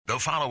The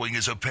following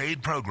is a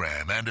paid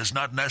program and does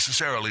not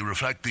necessarily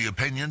reflect the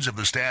opinions of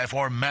the staff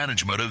or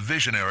management of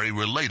Visionary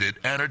Related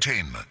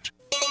Entertainment.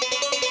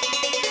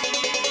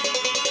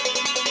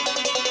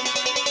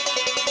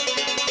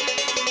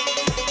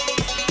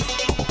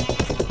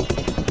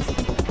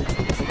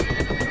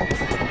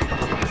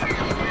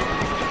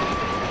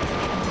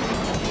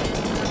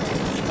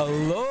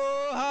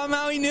 Aloha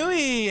Maui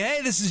Nui.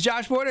 Hey, this is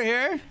Josh Porter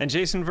here. And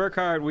Jason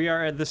Verkard. We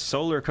are at the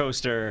Solar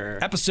Coaster.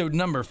 Episode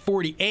number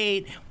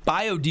 48,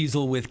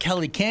 Biodiesel with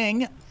Kelly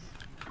King.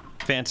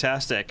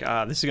 Fantastic.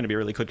 This is going to be a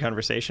really good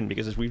conversation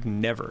because we've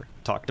never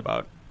talked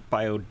about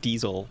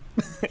biodiesel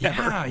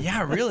ever.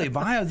 Yeah, really.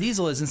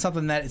 Biodiesel isn't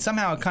something that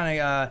somehow kind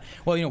of,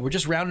 we're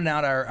just rounding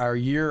out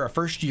our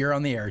first year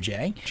on the air,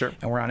 Jay. Sure.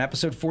 And we're on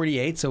episode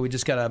 48, so we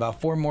just got about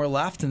 4 more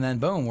left, and then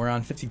boom, we're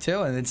on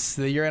 52, and it's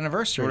the year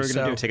anniversary. What are we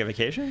going to do, take a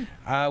vacation?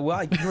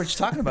 You were just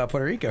talking about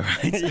Puerto Rico,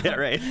 right? Yeah,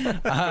 right.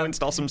 Go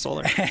install some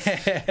solar.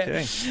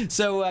 Okay.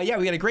 So,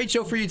 we got a great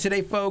show for you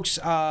today, folks,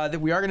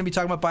 that we are going to be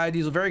talking about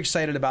biodiesel. Very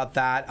excited about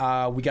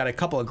that. We got a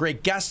couple of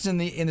great guests in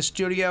the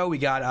studio. We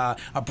got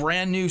a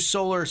brand new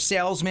solar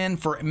salesman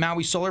for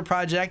Maui Solar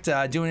Project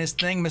doing his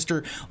thing,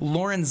 Mr.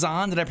 Lauren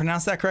Zahn. Did I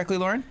pronounce that correctly,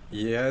 Lauren?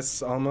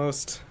 Yes,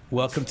 almost.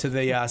 Welcome to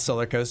the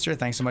Solar Coaster.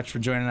 Thanks so much for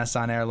joining us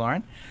on air,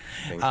 Lauren.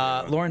 Thank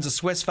you. Lauren's a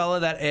Swiss fella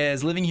that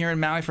is living here in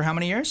Maui for how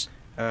many years?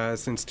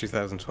 Since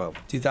 2012.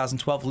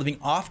 2012, living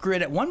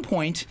off-grid at one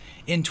point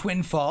in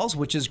Twin Falls,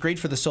 which is great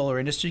for the solar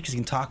industry because you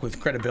can talk with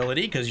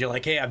credibility because you're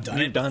like, hey, I've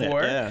done it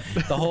before. Yeah.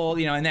 The whole,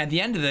 and at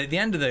the end of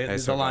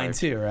the line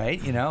too,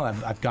 right?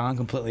 I've gone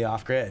completely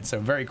off-grid,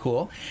 so very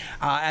cool.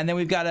 And then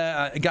we've got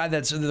a guy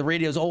that's the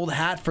radio's old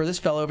hat for this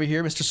fellow over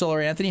here, Mr. Solar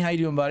Anthony. How you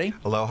doing, buddy?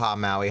 Aloha,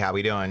 Maui. How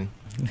we doing?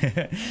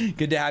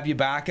 Good to have you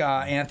back,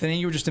 Anthony.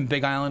 You were just in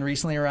Big Island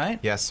recently, right?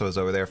 Yes, I was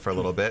over there for a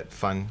little bit.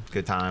 Fun,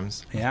 good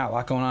times. Yeah, a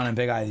lot going on in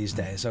Big Eye these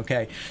days.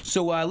 Okay,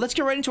 so let's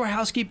get right into our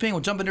housekeeping.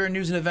 We'll jump into our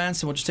news and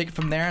events, and we'll just take it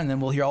from there, and then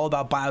we'll hear all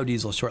about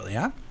biodiesel shortly,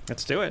 huh?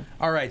 Let's do it.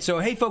 All right. So,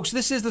 hey, folks,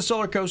 this is the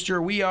Solar Coaster.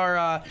 We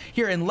are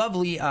here in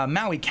lovely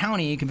Maui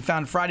County. You can be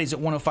found Fridays at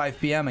 1:05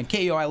 p.m. and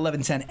KOI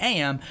 1110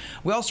 a.m.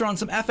 We also are on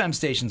some FM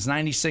stations,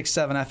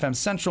 96.7 FM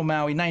Central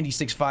Maui,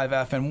 96.5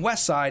 FM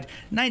West Side,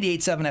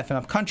 98.7 FM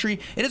Upcountry.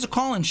 It is a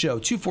call-in show.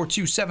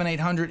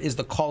 242-7800 is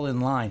the call-in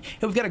line.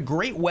 Hey, we've got a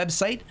great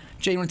website.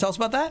 Jay, you want to tell us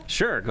about that?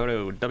 Sure. Go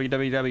to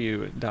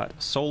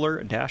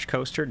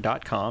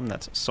www.solar-coaster.com.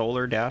 That's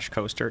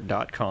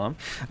solar-coaster.com.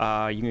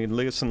 You can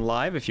listen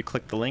live if you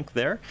click the link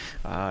there.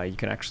 You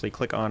can actually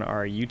click on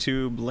our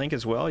YouTube link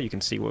as well. You can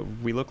see what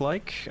we look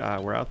like.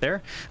 We're out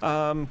there.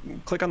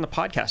 Click on the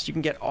podcast. You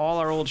can get all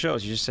our old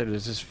shows. You just said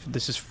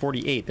this is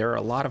 48. There are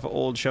a lot of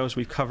old shows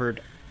we've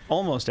covered.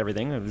 Almost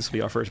everything. This will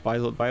be our first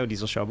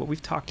biodiesel show, but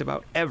we've talked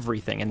about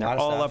everything, and they're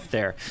all up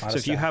there. So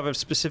if you have a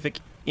specific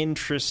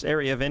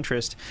area of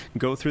interest,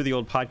 go through the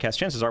old podcast.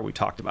 Chances are we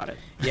talked about it.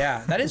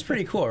 Yeah, that is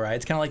pretty cool, right?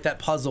 It's kind of like that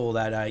puzzle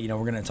that we're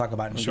going to talk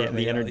about in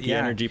shortly. The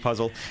energy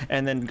puzzle.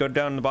 And then go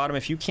down the bottom.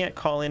 If you can't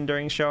call in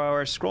during show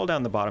hours, scroll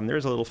down the bottom.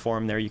 There's a little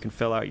form there. You can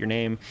fill out your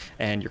name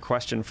and your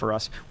question for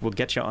us. We'll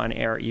get you on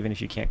air even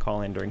if you can't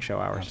call in during show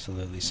hours.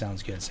 Absolutely.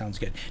 Sounds good.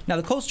 Now,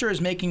 the coaster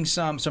is making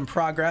some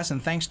progress,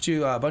 and thanks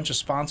to a bunch of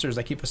sponsors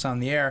that keep us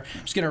on the air.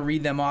 I'm just going to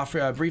read them off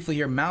briefly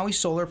here. Maui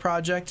Solar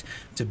Project,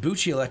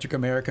 Tabuchi Electric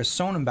America,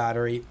 Sonam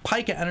Battery,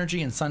 Pika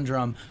Energy, and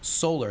Sundrum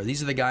Solar.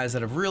 These are the guys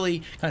that have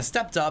really kind of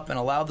stepped up and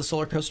allowed the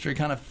Solar Coaster to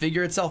kind of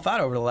figure itself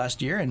out over the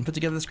last year and put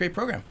together this great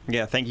program.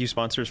 Yeah, thank you,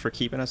 sponsors, for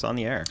keeping us on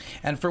the air.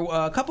 And for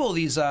a couple of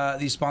these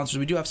sponsors,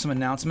 we do have some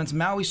announcements.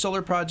 Maui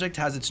Solar Project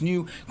has its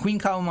new Queen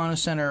Kaumanu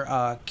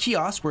Center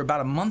kiosk. We're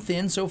about a month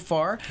in so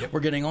far. Yep. We're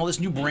getting all this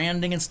new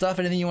branding and stuff.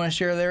 Anything you want to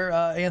share there,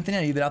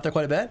 Anthony? You've been out there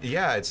quite a bit?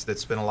 Yeah,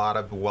 it's been a lot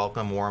of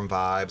welcome, warm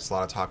vibes, a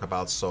lot of talk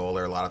about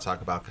solar, a lot of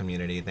talk about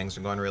community. Things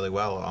are going really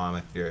well.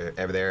 If you're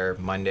ever there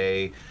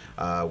Monday,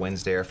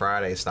 Wednesday, or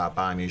Friday, stop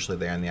by. I'm usually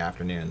there in the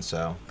afternoon.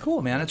 So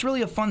cool, man. It's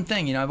really a fun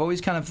thing. I've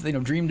always kind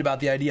of dreamed about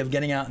the idea of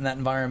getting out in that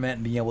environment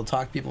and being able to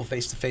talk to people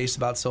face to face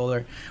about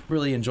solar.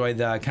 Really enjoyed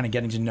the kind of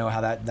getting to know how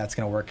that's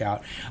going to work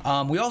out.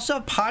 We also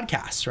have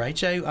podcasts, right,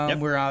 Jay? Yep.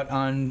 We're out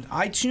on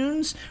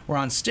iTunes, we're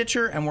on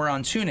Stitcher, and we're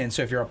on TuneIn.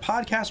 So if you're a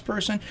podcast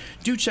person,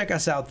 do check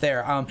us out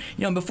there.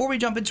 Before we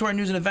jump into our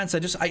news and events,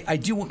 I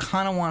do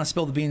kind of want to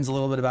spill the beans a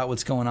little bit about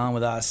what's going on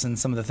with us and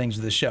some of the things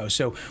with the show.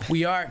 So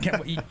we are.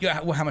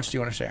 How much do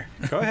you want to share?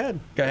 Go ahead.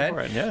 Go ahead. Go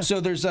for it, yeah. So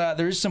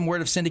there is some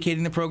word of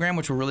syndicating the program,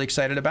 which we're really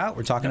excited about.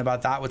 We're talking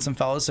about that with some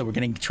fellows. So we're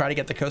going to try to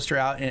get the coaster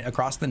out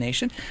across the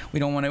nation. We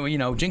don't want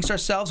to jinx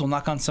ourselves. We'll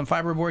knock on some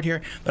fiberboard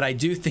here, but I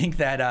do think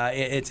that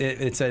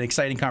it's an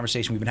exciting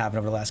conversation we've been having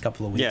over the last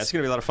couple of weeks. Yeah, it's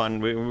going to be a lot of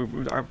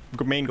fun. Our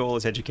main goal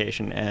is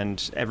education,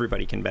 and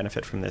everybody can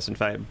benefit from this. In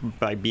fact,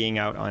 by being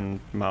out on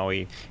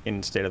Maui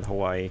in the state of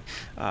Hawaii,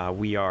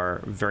 we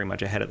are very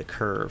much ahead of the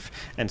curve.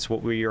 And so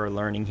what we are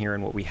learning here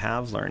and what we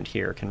have learned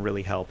here can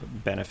really help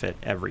benefit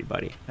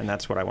everybody. And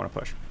that's what I want to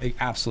push.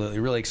 Absolutely.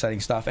 Really exciting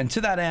stuff. And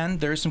to that end,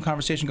 there is some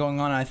conversation going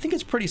on. I think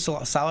it's pretty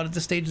solid at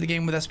this stage of the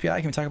game with SPI.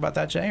 Can we talk about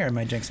that, Jay, or am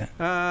I jinxing it?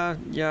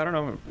 Yeah, I don't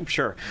know.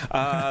 Sure.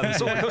 The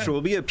Solar Coaster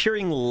will be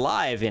appearing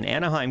live in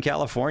Anaheim,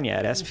 California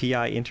at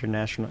SPI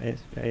International,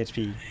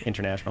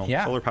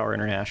 Solar Power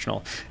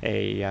International,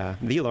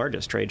 the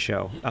largest trade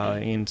show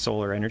in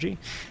solar energy.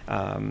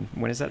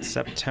 When is that?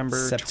 September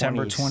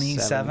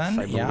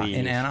 27th, yeah,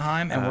 in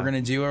Anaheim. And we're going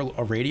to do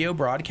a radio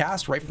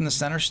broadcast right from the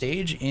center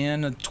stage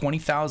in a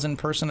 20,000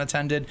 person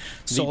attended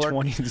solar.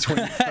 The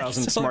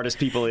 20,000 smartest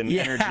people in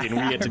energy, and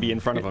we get to be in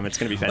front of them. It's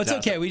going to be fantastic.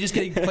 It's okay. We just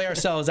get to play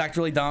ourselves, act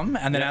really dumb,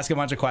 and then ask a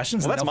bunch of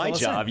questions. Well, that's my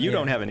job. You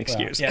don't have an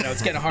excuse. Well, no,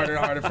 it's getting harder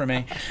and harder for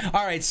me.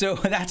 All right, so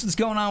that's what's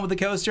going on with the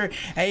coaster.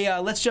 Hey,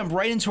 let's jump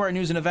right into our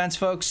news and events,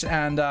 folks,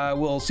 and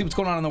we'll see what's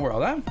going on in the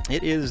world, huh?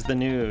 It is the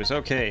news.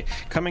 Okay,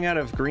 coming out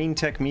of Green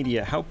Tech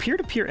Media, how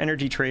peer-to-peer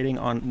energy trading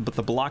on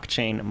the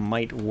blockchain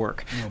might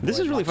work. This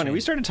is really funny.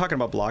 We started talking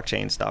about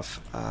blockchain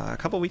stuff a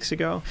couple weeks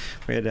ago.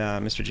 We had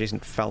Mr. Jason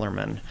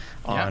Fellerman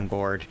on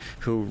board,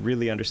 who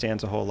really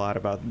understands a whole lot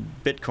about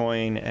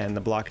Bitcoin and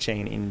the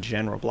blockchain in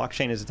general.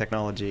 Blockchain is a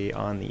technology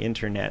on the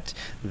internet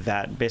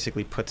that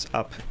basically puts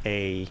up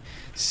a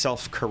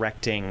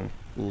self-correcting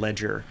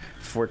ledger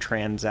for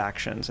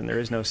transactions, and there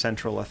is no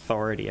central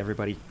authority.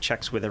 Everybody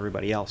checks with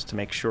everybody else to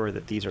make sure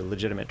that these are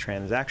legitimate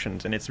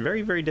transactions, and it's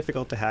very, very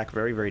difficult to hack,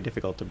 very, very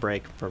difficult to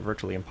break, for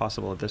virtually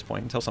impossible at this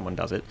point, until someone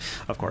does it,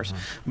 of course.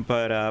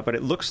 But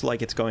it looks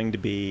like it's going to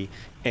be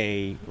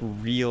a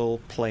real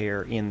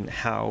player in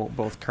how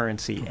both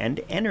currency and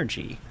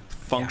energy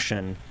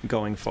function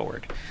going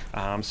forward.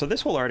 So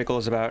this whole article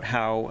is about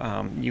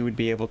how you would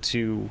be able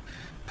to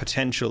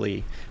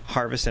potentially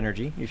harvest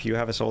energy if you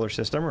have a solar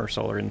system or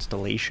solar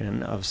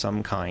installation of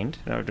some kind,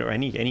 or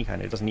any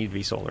kind. It doesn't need to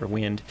be solar,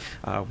 wind,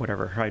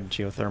 whatever,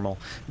 geothermal,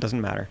 doesn't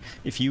matter.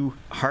 If you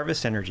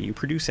harvest energy, you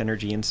produce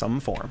energy in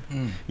some form,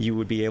 you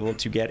would be able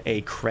to get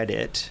a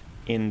credit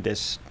in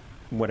this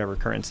whatever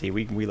currency.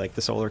 We like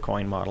the solar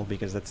coin model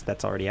because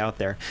that's already out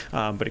there,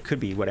 but it could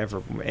be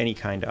whatever, any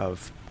kind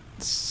of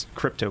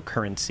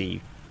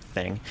cryptocurrency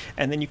thing,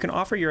 and then you can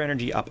offer your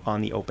energy up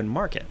on the open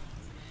market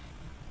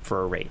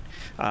for a rate.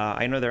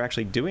 I know they're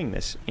actually doing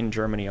this in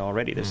Germany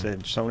already. There's a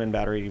Sonnen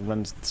battery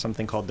runs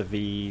something called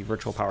the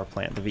virtual power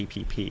plant, the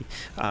VPP,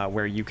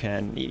 where you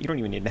don't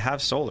even need to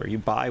have solar. You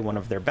buy one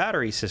of their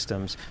battery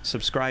systems,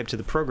 subscribe to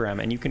the program,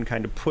 and you can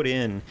kind of put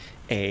in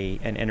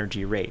an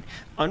energy rate.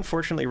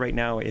 Unfortunately, right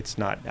now, it's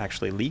not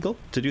actually legal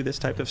to do this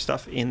type of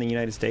stuff in the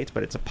United States,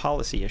 but it's a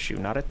policy issue,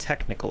 not a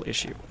technical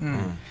issue.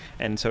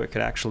 And so it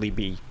could actually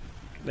be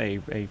a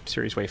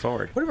serious way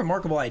forward. What a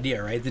remarkable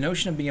idea, right? The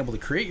notion of being able to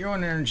create your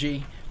own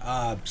energy,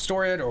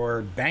 store it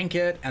or bank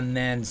it, and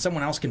then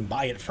someone else can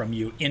buy it from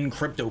you in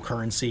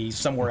cryptocurrency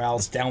somewhere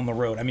else down the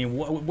road. I mean,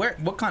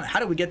 what kind of, how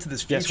do we get to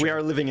this future? Yes, we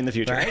are living in the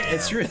future. Right?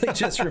 It's really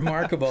just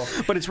remarkable.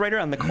 But it's right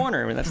around the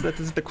corner. I mean, that's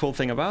the cool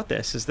thing about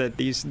this, is that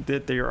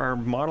there are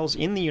models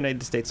in the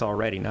United States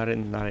already, not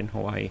in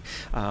Hawaii,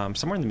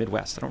 somewhere in the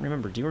Midwest. I don't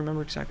remember. Do you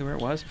remember exactly where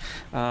it was?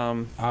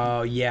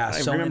 Oh yeah,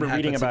 I remember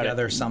reading about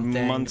it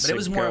something months but it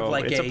was ago. more of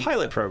like it's a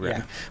pilot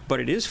program, yeah.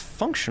 But it is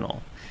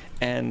functional.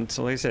 And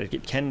so, like I said,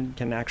 it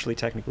can actually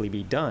technically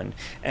be done.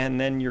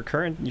 And then your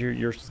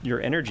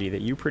energy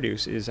that you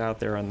produce is out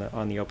there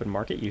on the open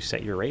market. You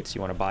set your rates. You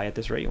want to buy at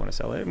this rate. You want to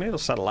sell it. I mean, it'll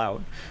settle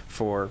out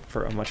for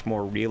a much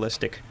more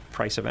realistic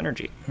price of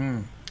energy.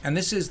 And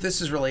this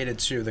is related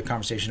to the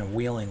conversation of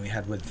wheeling we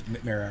had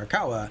with Mayor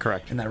Arakawa.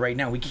 Correct. And that right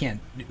now we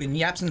can't, in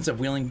the absence of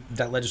wheeling,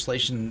 that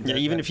legislation. Yeah,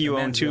 even if you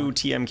own two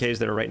TMKs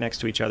that are right next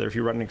to each other, if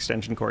you run an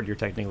extension cord, you're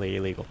technically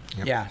illegal.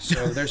 Yep. Yeah,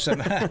 so there's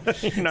some.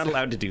 You're not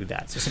allowed to do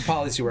that. So some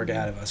policy work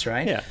ahead of us,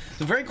 right? Yeah.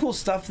 So very cool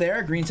stuff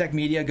there. Green Tech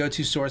Media,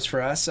 go-to source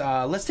for us.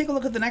 Let's take a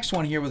look at the next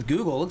one here with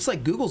Google. Looks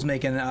like Google's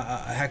making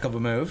a heck of a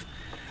move.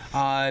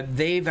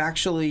 They're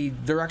actually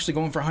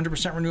going for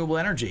 100% renewable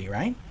energy,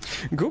 right?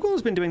 Google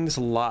has been doing this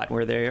a lot,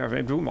 where they are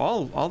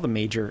all the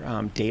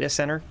major data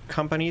center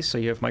companies. So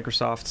you have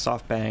Microsoft,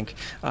 SoftBank,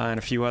 and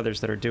a few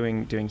others that are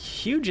doing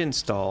huge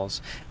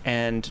installs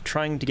and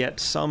trying to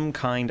get some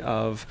kind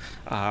of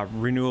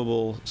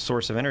renewable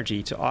source of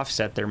energy to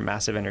offset their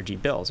massive energy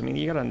bills. I mean,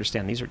 you got to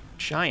understand, these are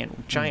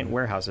giant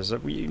warehouses.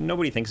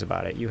 Nobody thinks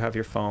about it. You have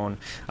your phone,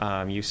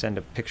 you send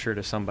a picture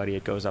to somebody,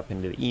 it goes up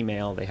into the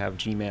email. They have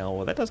Gmail.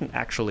 Well, that doesn't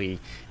actually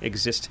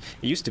exist.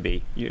 It used to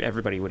be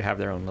everybody would have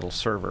their own little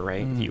server,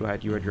 right? You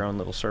had your own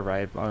little server.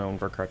 I own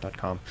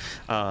Verkart.com,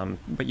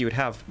 but you would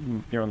have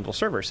your own little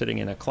server sitting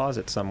in a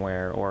closet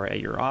somewhere or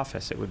at your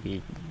office. It would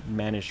be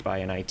managed by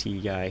an IT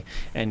guy,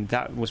 and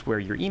that was where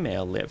your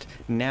email lived.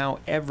 Now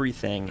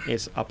everything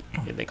is up.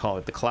 They call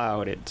it the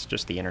cloud. It's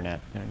just the internet,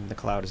 and the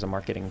cloud is a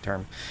marketing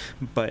term,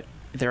 but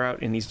they're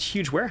out in these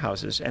huge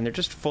warehouses, and they're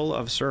just full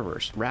of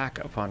servers, rack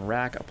upon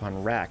rack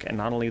upon rack. And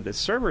not only the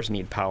servers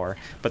need power,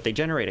 but they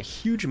generate a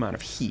huge amount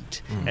of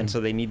heat. And so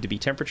they need to be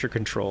temperature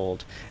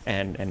controlled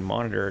and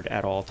monitored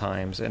at all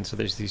times. And so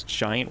there's these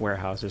giant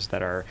warehouses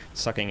that are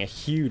sucking a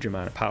huge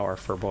amount of power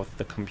for both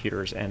the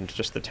computers and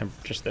just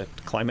the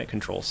climate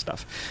control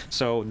stuff.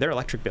 So their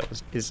electric bill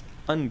is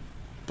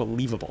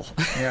unbelievable.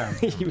 Yeah.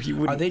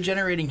 Are they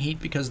generating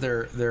heat because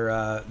they're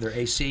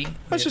AC?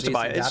 It's just a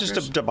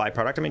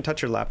byproduct. I mean,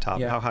 touch your laptop.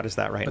 Yeah. How hot is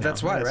that right now? But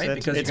that's why,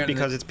 right?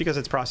 Because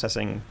it's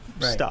processing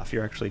Right. stuff.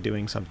 You're actually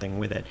doing something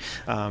with it.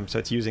 So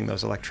it's using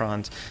those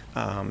electrons.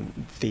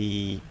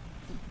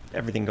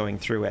 Everything going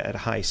through at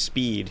high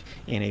speed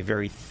in a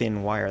very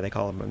thin wire. They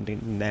call them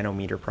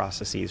nanometer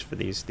processes for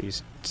these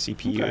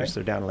CPUs. Okay.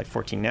 They're down to like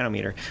 14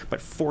 nanometer,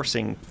 but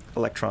forcing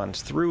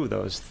electrons through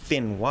those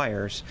thin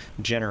wires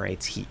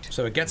generates heat.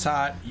 So it gets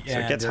hot. So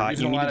it gets hot.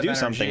 You need to do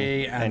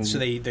something. And so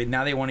they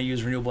now they want to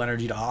use renewable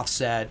energy to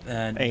offset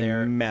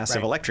a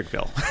massive electric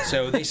bill.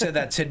 So they said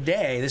that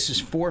today, this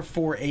is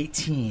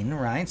 4/4/18,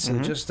 right? So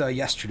just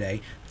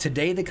yesterday.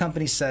 Today, the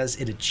company says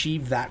it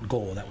achieved that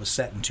goal that was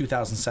set in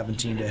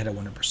 2017 to hit a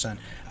 100%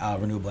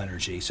 renewable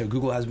energy. So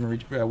Google has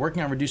been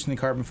working on reducing the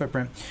carbon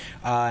footprint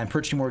and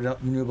purchasing more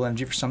renewable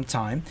energy for some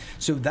time.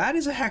 So that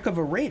is a heck of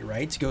a rate,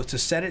 right? To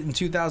set it in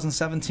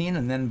 2017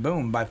 and then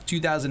boom, by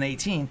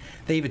 2018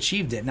 they've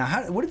achieved it.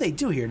 Now, what did they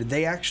do here? Did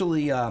they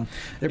actually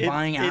they're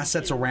buying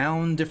assets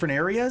around different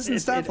areas and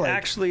stuff? It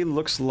actually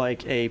looks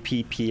like a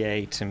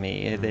PPA to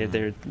me.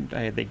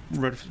 They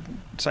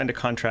signed a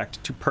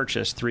contract to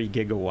purchase 3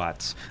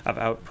 gigawatts of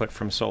output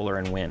from solar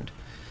and wind.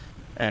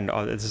 And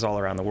this is all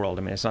around the world.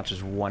 I mean, it's not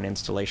just one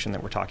installation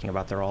that we're talking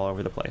about. They're all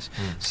over the place.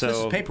 So this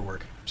is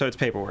paperwork. So it's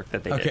paperwork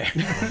that they did.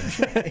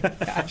 Okay.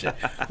 Gotcha.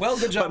 Well,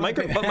 good job. But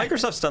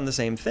Microsoft's done the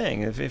same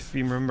thing. If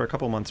you remember a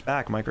couple months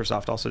back,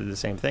 Microsoft also did the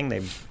same thing.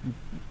 They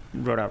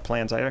wrote out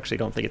plans. I actually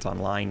don't think it's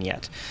online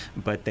yet,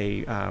 but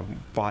they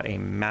bought a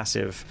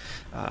massive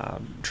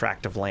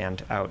tract of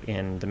land out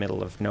in the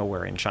middle of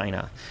nowhere in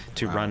China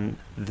to run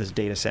the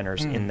data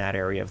centers in that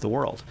area of the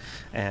world.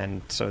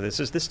 And so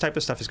this type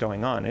of stuff is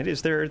going on. It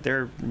is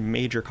their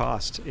major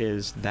cost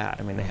is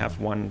that. I mean, they have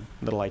one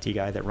little IT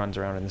guy that runs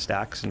around in the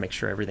stacks and makes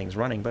sure everything's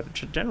running, but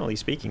generally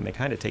speaking, they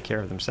kind of take care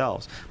of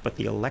themselves. But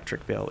the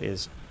electric bill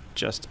is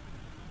just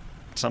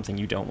something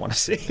you don't want to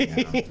see.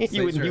 Yeah.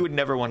 you would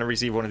never want to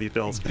receive one of these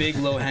bills. Big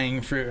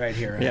low-hanging fruit right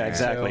here. Right? Yeah,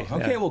 exactly. So,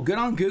 okay, well, good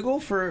on Google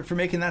for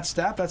making that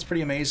step. That's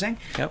pretty amazing.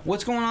 Yep.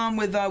 What's going on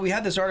with, we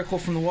had this article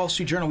from the Wall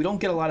Street Journal. We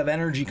don't get a lot of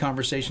energy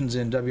conversations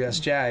in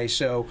WSJ,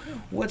 so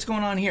what's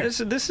going on here?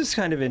 This is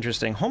kind of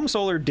interesting. Home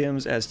solar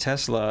dims as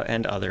Tesla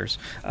and others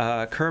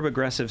curb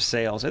aggressive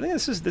sales. I think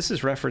this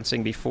is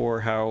referencing before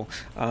how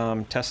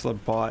Tesla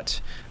bought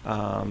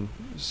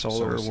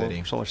Solar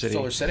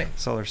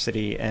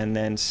City, and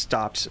then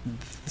stopped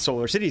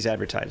Solar City's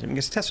advertising,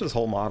 because Tesla's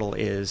whole model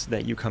is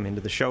that you come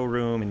into the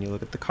showroom and you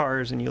look at the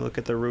cars and you look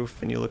at the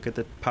roof and you look at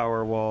the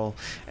power wall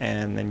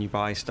and then you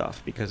buy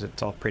stuff because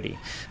it's all pretty.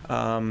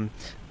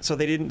 So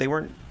they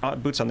weren't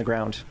boots on the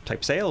ground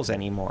type sales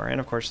anymore, and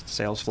of course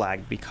sales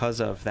flagged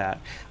because of that.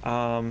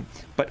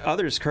 But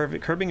others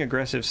curbing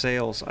aggressive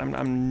sales,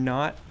 I'm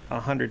not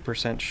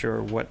 100%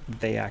 sure what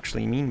they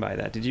actually mean by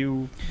that. Did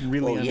you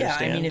really understand?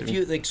 Yeah, I mean, if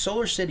you like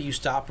Solar City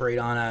used to operate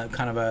on a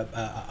kind of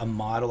a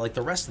model like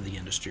the rest of the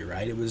industry,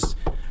 right? It was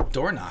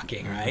door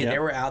knocking, right? Yep. They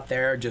were out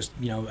there just,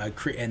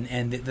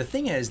 and the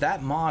thing is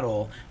that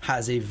model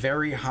has a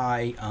very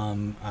high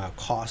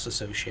cost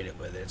associated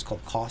with it. It's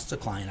called cost to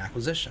client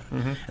acquisition.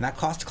 Mm-hmm. And that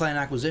cost to client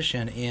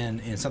acquisition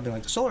in something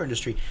like the solar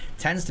industry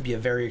tends to be a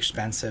very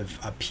expensive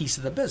piece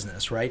of the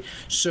business, right?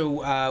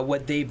 So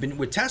what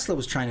Tesla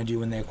was trying to do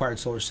when they acquired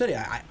Solar City,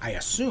 I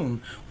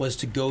assume, was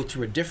to go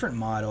through a different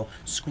model,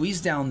 squeeze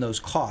down those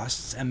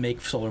costs, and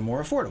make solar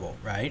more affordable,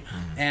 right?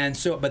 Mm-hmm. And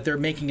so, but they're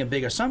making a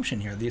big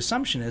assumption here. The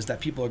assumption is that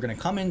people are going to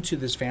come into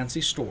this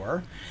fancy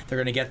store, they're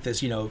going to get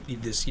this,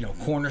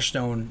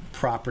 cornerstone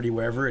property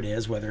wherever it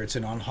is, whether it's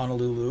in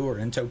Honolulu or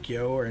in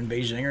Tokyo or in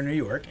Beijing or New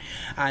York,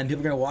 and people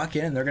are going to walk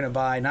in and they're going to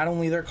buy not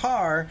only their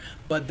car,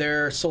 but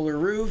their solar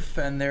roof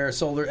and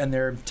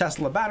their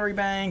Tesla battery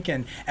bank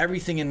and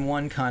everything in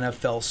one kind of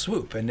fell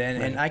swoop. And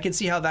I can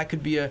see how that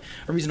could be a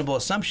reasonable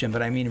assumption,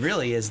 but I mean,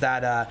 really, is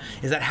that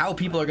how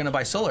people are going to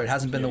buy solar? It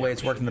hasn't been the way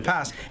it's worked in the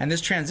past, and this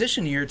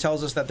transition year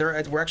tells us that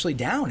we're actually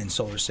down in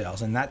solar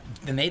sales, and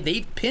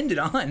they pinned it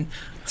on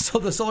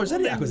the Solar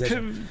City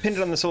acquisition. Pinned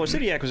it on the Solar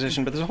City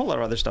acquisition, but there's a whole lot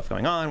of other stuff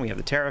going on. We have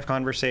the tariff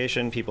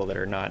conversation, people that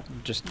are not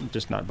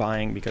just not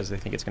buying because they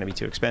think it's going to be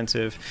too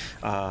expensive.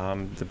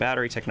 The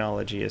battery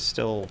technology is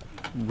still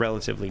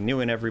relatively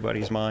new in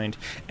everybody's mind,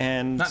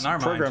 and not in our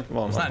mind.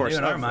 Well, it's of course,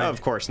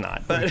 of course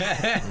not. But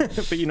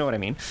but you know what I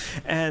mean.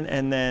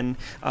 And then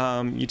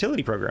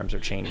utility programs are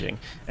changing,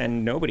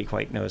 and nobody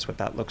quite knows what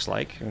that looks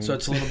like. So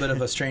it's a little bit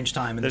of a strange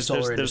time in the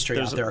solar industry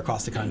out there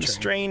across the country.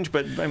 Strange,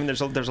 but I mean,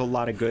 there's a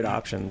lot of good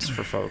options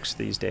for folks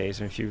these days.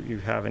 And if you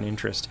have an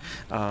interest,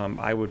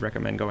 I would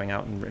recommend going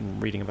out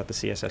and reading about the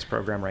CSS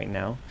program right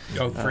now.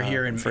 For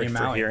here in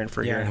Maui.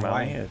 For here in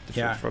Maui.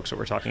 Yeah. For folks that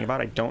we're talking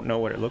about. I don't know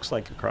what it looks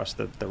like across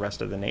the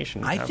rest of the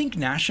nation. I think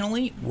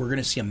nationally, we're going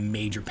to see a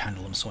major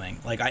pendulum swing.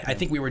 Like, I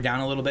think we were down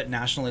a little bit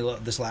nationally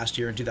this last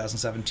year in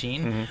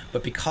 2017,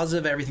 but because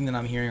of everything that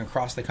I'm hearing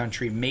across the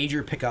country,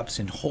 major pickups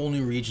in whole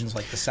new regions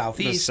like the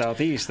Southeast. The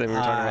Southeast that we were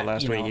talking about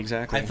last week,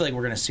 exactly. I feel like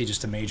we're going to see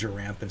just a major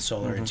ramp in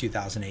solar in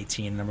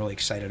 2018, and I'm really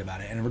excited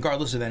about it. And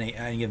regardless of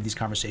any of these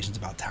conversations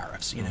about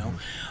tariffs, you know.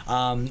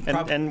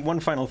 And one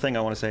final thing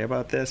I want to say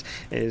about this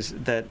is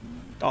that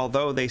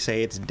although they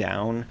say it's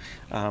down,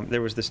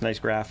 there was this nice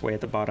graph way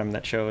at the bottom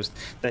that shows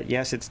that,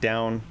 yes, it's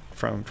down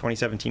from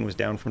 2017 was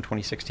down from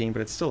 2016,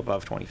 but it's still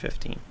above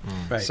 2015.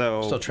 Right.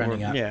 So still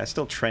trending up. Yeah,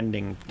 still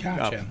trending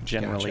up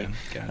generally.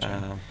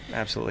 Gotcha.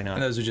 Absolutely not.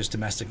 And those are just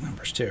domestic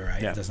numbers too,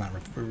 right? Yeah. It does not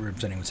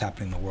representing what's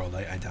happening in the world.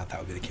 I doubt that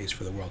would be the case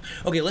for the world.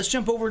 Okay, let's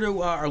jump over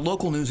to our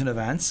local news and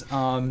events.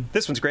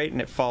 This one's great,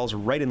 and it falls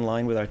right in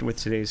line with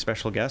today's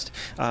special guest.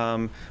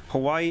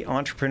 Hawaii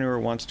entrepreneur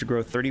wants to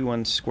grow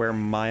 31 square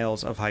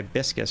miles of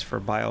hibiscus for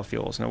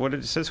biofuels. Now, what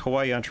it says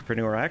Hawaii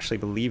entrepreneur, I actually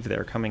believe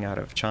they're coming out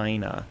of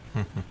China,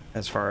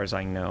 as far as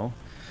I know.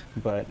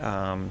 But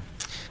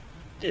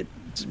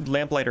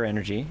Lamplighter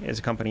Energy is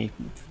a company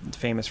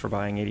famous for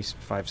buying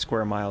 85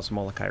 square miles of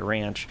Molokai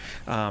Ranch.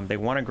 They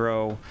want to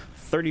grow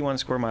 31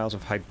 square miles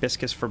of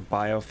hibiscus for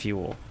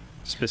biofuel,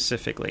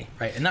 specifically.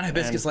 Right, and not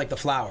hibiscus like the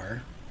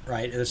flower.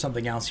 Right, there's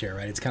something else here,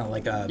 right? It's kind of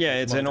like a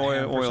it's an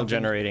oil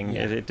generating.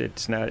 Yeah.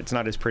 It's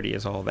not as pretty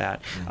as all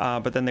that.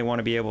 But then they want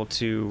to be able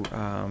to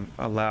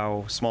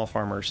allow small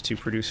farmers to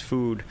produce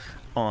food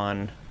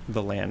on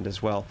the land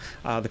as well.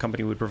 The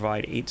company would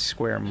provide 8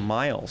 square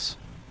miles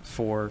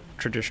for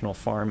traditional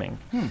farming.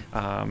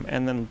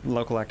 And then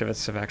local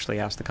activists have actually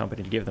asked the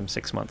company to give them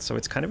 6 months. So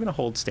it's kind of in a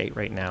hold state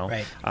right now,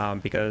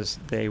 because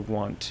they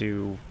want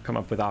to come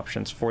up with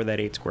options for that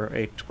 8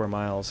 square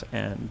miles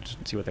and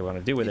see what they want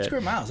to do with it. 8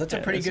 square miles, that's a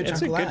pretty good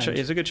chunk of land.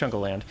 It's a good chunk of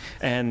land.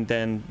 And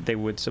then they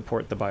would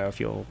support the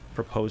biofuel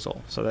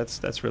proposal. So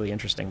that's really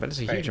interesting. But it's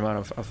a huge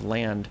amount of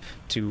land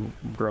to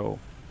grow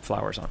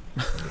flowers on.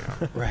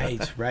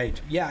 Right.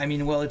 Yeah, I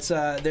mean, well, it's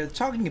they're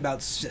talking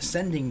about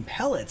sending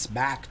pellets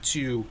back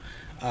to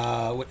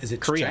what is it?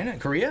 Korea.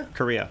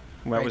 Korea.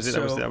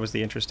 That was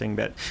the interesting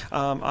bit.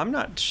 I'm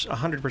not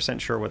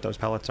 100% sure what those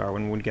pellets are.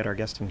 When we get our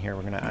guest in here,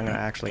 I'm gonna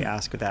actually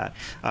ask that.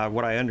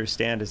 What I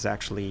understand is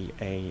actually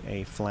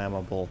a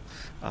flammable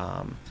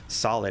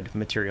solid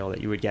material that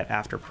you would get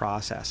after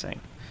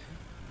processing.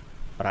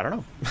 But I don't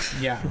know.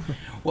 Yeah.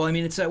 Well, I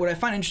mean, it's what I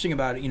find interesting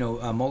about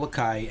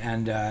Molokai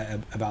and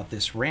about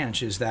this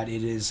ranch is that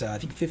it is I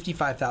think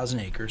 55,000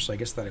 acres, so I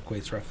guess that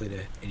equates roughly to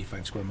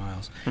 85 square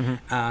miles.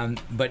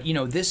 But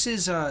this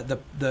is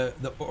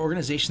the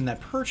organization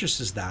that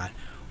purchases that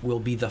will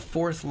be the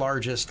 4th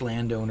largest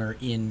landowner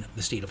in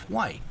the state of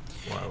Hawaii.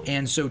 Wow.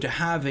 And so to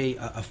have a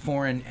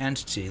foreign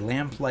entity,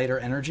 Lamplighter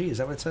Energy, is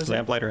that what it says?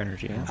 Lamplighter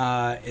Energy,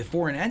 yeah. A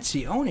foreign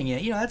entity owning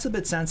it, that's a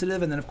bit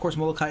sensitive. And then, of course,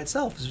 Molokai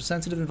itself is a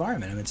sensitive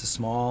environment. I mean, it's a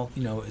small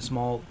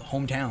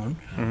hometown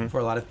for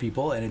a lot of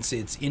people, and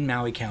it's in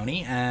Maui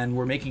County, and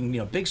we're making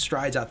big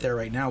strides out there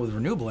right now with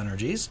renewable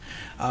energies.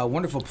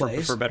 Wonderful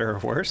place. For better or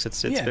worse,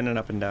 it's been an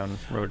up and down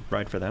road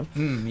ride for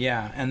them.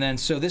 Yeah, and then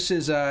so this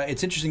is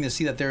it's interesting to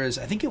see that there is.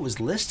 I think it was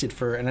listed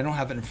for, and I don't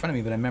have it in front of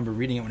me, but I remember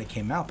reading it when it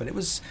came out. But it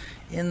was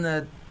in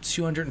the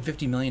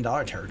 $250 million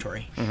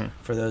territory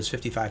for those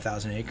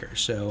 55,000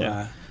 acres.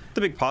 So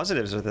the big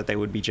positives are that they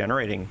would be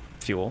generating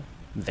fuel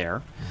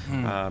there,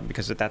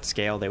 because at that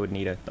scale they would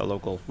need a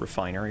local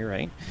refinery,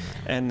 right?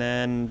 And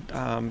then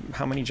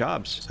how many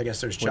jobs? So I guess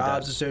there's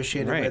jobs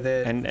associated with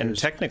it, and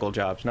technical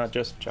jobs, not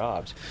just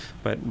jobs,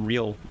 but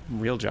real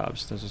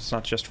jobs. It's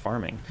not just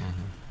farming.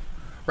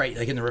 Right,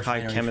 like in the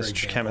refinery, high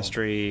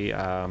chemistry,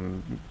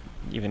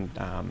 even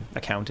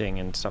accounting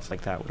and stuff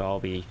like that would all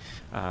be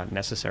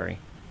necessary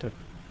to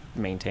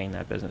maintain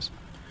that business.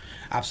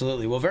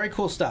 Absolutely. Well, very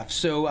cool stuff.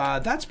 So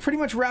that's pretty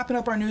much wrapping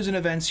up our news and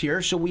events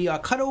here. Shall we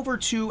cut over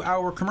to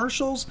our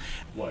commercials?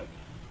 What?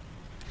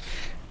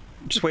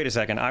 Just wait a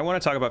second. I want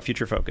to talk about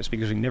Future Focus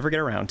because we never get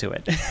around to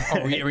it.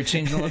 We're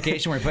changing the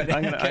location. We're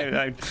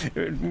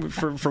putting.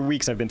 For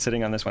weeks I've been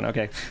sitting on this one.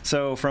 Okay.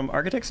 So from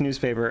Architects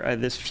Newspaper,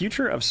 this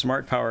future of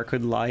smart power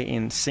could lie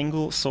in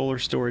single solar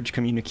storage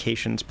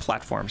communications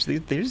platforms.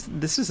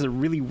 This is a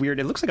really weird.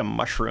 It looks like a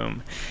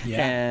mushroom,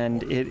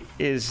 and it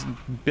is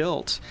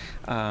built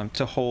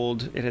to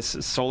hold. It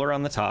has solar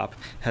on the top.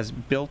 Has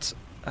built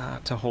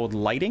to hold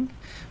lighting,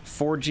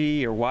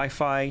 4G or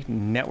Wi-Fi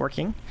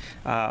networking,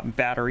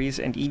 batteries,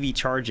 and EV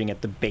charging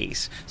at the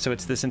base. So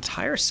it's this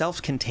entire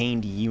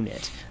self-contained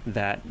unit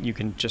that you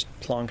can just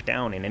plonk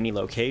down in any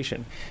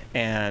location.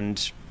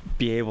 And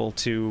be able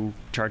to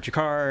charge your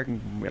car.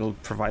 It'll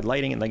provide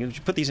lighting, and like you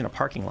put these in a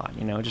parking lot,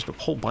 just a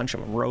whole bunch of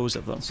them, rows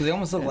of them. So they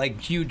almost look like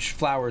huge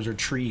flowers or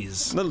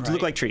trees. They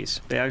look like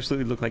trees. They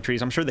absolutely look like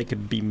trees. I'm sure they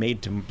could be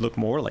made to look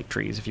more like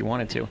trees if you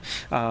wanted to.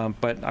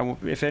 But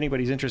if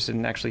anybody's interested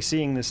in actually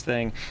seeing this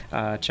thing,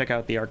 check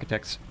out the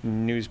Architects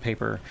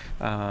newspaper,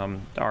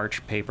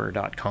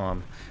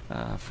 archpaper.com,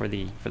 for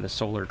the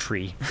solar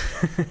tree.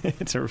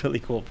 It's a really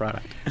cool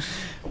product.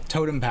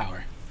 Totem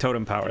Power.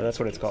 Totem Power. That's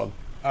what it's called.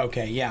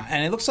 Okay, yeah,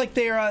 and it looks like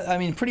they're,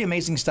 pretty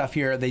amazing stuff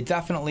here. They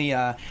definitely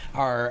are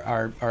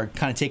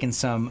kind of taking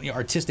some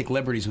artistic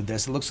liberties with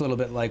this. It looks a little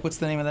bit like, what's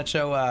the name of that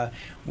show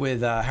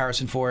with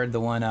Harrison Ford, the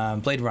one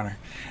Blade Runner?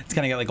 It's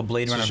kind of got like a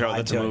Blade Runner show vibe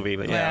that's to a movie, it.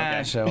 but yeah,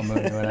 okay. Show,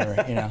 movie,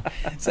 whatever,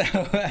 So,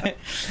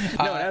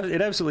 no,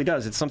 it absolutely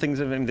does. It's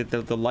something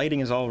that the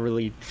lighting is all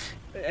really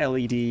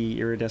LED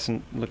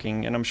iridescent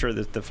looking, and I'm sure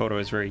that the photo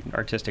is very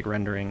artistic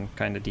rendering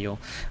kind of deal.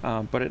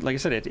 But like I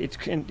said,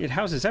 it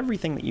houses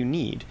everything that you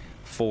need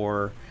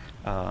for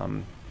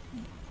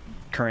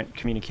current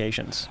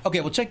communications.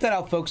 Okay, well, check that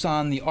out, folks,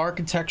 on the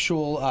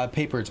architectural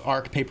paper. It's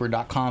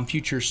archpaper.com,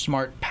 Future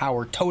Smart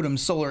Power Totem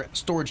Solar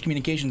Storage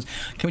Communications.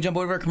 Can we jump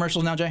over our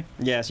commercials now, Jay?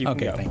 Yes, you can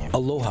go. Thank you.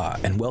 Aloha,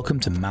 and welcome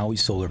to Maui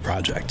Solar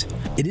Project.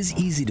 It is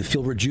easy to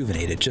feel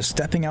rejuvenated just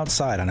stepping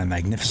outside on a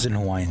magnificent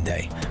Hawaiian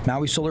day.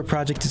 Maui Solar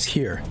Project is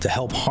here to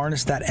help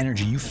harness that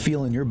energy you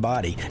feel in your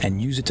body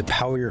and use it to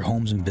power your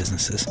homes and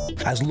businesses.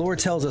 As lore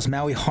tells us,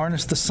 Maui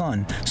harnessed the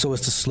sun so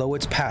as to slow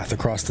its path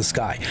across the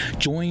sky.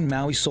 Join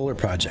Maui Solar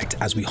Project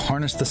as we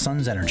harness the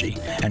sun's energy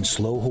and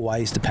slow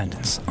Hawaii's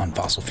dependence on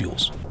fossil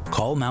fuels.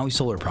 Call Maui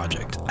Solar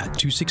Project at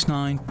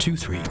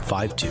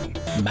 269-2352,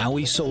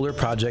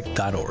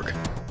 mauisolarproject.org.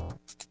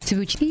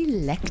 Tsubuchi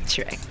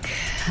Electric,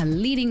 a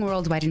leading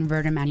worldwide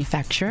inverter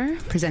manufacturer,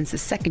 presents the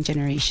second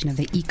generation of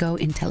the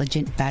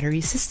eco-intelligent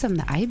battery system,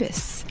 the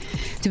IBIS.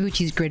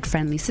 Tsubuchi's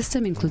grid-friendly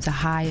system includes a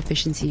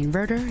high-efficiency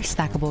inverter,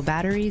 stackable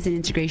batteries, and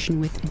integration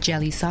with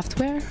Jelly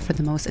software for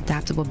the most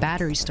adaptable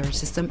battery storage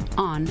system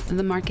on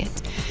the market.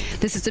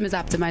 The system is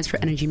optimized for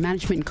energy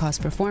management and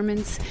cost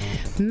performance.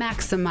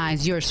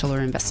 Maximize your solar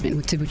investment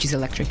with Tsubuchi's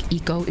Electric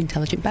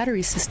eco-intelligent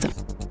battery system.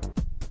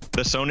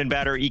 The Sonnen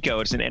Battery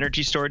Eco is an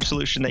energy storage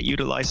solution that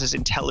utilizes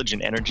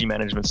intelligent energy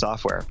management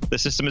software. The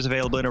system is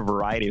available in a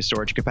variety of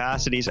storage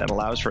capacities and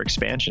allows for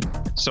expansion.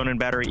 Sonnen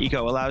Battery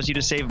Eco allows you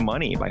to save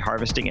money by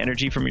harvesting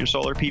energy from your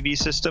solar PV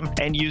system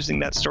and using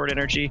that stored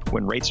energy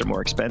when rates are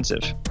more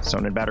expensive.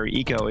 Sonnen Battery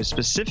Eco is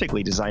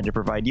specifically designed to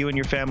provide you and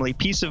your family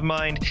peace of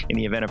mind in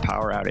the event of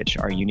power outage.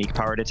 Our unique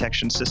power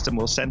detection system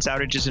will sense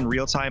outages in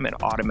real time and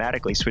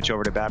automatically switch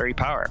over to battery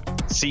power.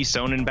 See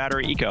Sonnen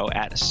Battery Eco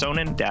at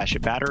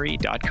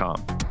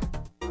sonnen-battery.com.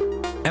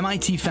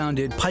 MIT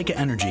founded Pika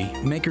Energy,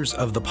 makers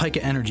of the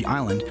Pika Energy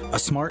Island, a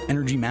smart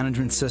energy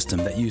management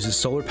system that uses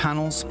solar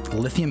panels,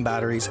 lithium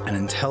batteries, and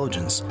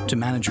intelligence to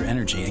manage your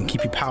energy and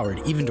keep you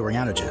powered even during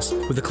outages.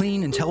 With a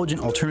clean,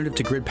 intelligent alternative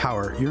to grid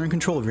power, you're in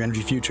control of your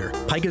energy future.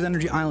 Pika's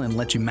Energy Island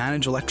lets you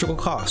manage electrical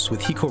costs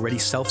with HECO-ready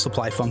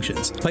self-supply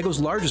functions. Pika's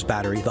largest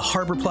battery, the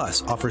Harbor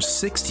Plus, offers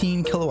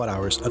 16 kilowatt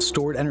hours of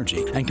stored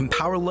energy and can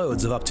power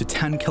loads of up to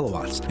 10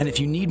 kilowatts. And if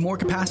you need more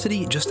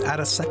capacity, just add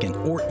a second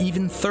or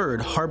even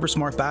third Harbor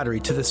Smart battery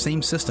to the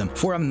same system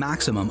for a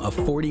maximum of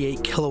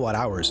 48 kilowatt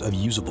hours of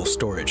usable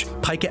storage.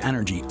 Pika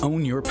Energy,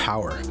 own your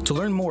power. To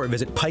learn more,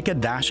 visit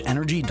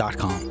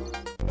pika-energy.com.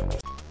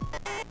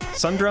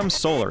 Sundrum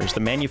Solar is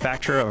the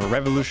manufacturer of a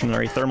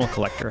revolutionary thermal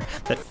collector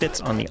that fits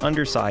on the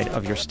underside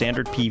of your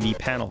standard PV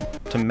panel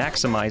to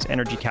maximize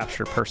energy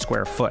capture per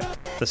square foot.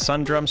 The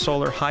Sundrum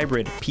Solar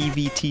Hybrid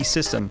PVT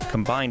system,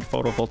 combined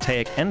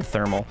photovoltaic and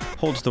thermal,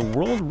 holds the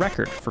world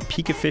record for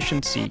peak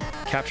efficiency,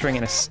 capturing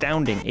an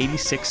astounding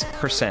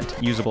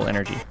 86% usable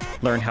energy.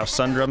 Learn how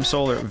Sundrum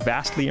Solar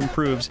vastly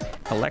improves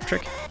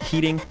electric,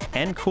 heating,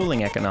 and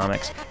cooling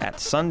economics at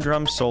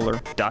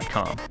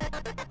sundrumsolar.com.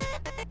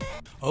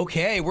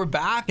 Okay, we're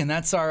back, and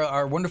that's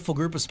our wonderful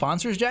group of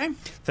sponsors, Jay.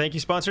 Thank you,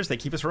 sponsors. They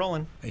keep us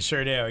rolling. They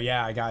sure do.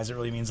 Yeah, guys, it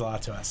really means a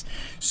lot to us.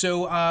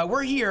 So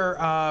we're here,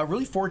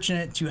 really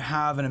fortunate to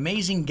have an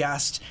amazing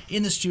guest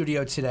in the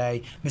studio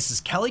today,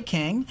 Mrs. Kelly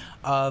King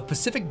of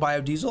Pacific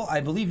Biodiesel.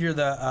 I believe you're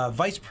the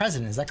vice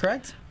president. Is that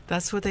correct?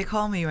 That's what they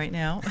call me right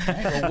now. All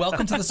right, well,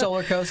 welcome to the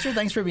Solar Coaster.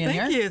 Thanks for being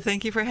here. Thank you.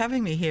 Thank you for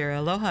having me here.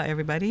 Aloha,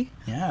 everybody.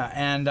 Yeah,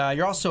 and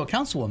you're also a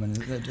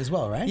councilwoman as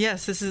well, right?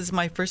 Yes, this is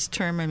my first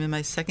term. I'm in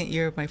my second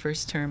year of my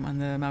first term on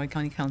the Maui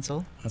County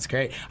Council. That's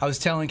great. I was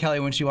telling Kelly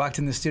when she walked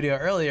in the studio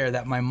earlier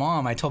that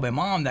I told my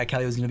mom that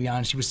Kelly was going to be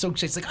on. She was so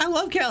excited. She's like, I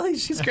love Kelly.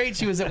 She's great.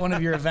 She was at one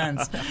of your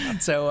events.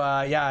 So,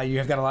 yeah, you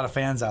have got a lot of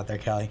fans out there,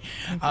 Kelly.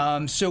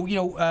 So,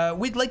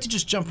 we'd like to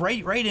just jump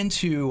right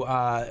into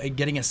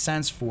getting a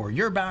sense for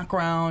your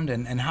background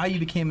and how you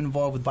became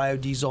involved with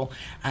biodiesel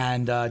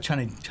and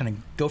trying to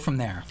go from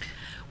there.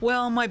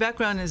 Well, my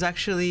background is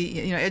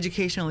actually,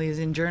 educationally is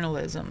in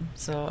journalism.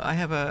 So I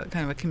have a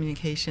kind of a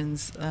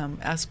communications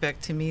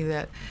aspect to me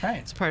that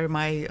is part of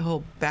my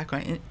whole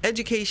background. In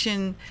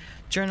education,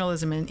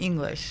 journalism, and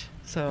English.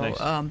 So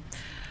nice.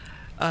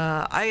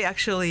 I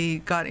actually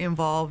got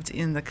involved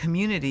in the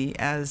community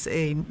as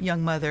a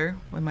young mother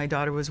when my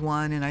daughter was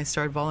 1, and I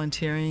started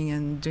volunteering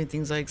and doing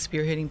things like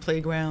spearheading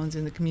playgrounds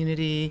in the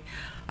community.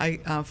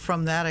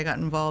 From that, I got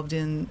involved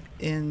in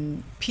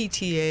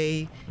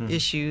PTA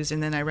issues,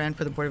 and then I ran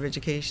for the Board of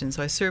Education.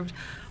 So I served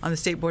on the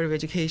State Board of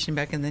Education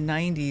back in the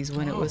 90s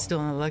when it was still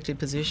an elected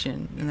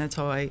position, and that's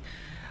how I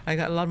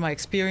got a lot of my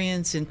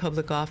experience in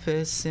public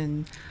office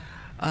and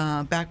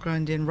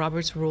background in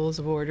Robert's Rules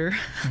of Order,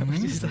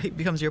 which is like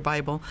becomes your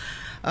Bible.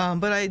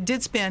 But I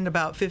did spend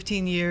about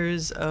 15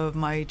 years of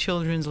my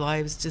children's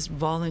lives just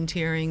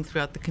volunteering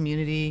throughout the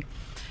community,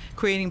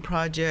 creating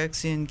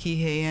projects in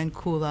Kihei and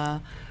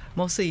Kula,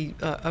 mostly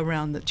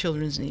around the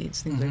children's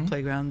needs, things like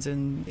playgrounds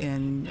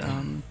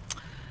and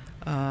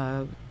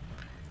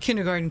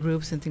kindergarten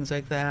groups and things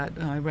like that.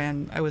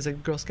 I was a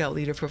Girl Scout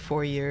leader for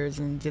 4 years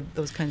and did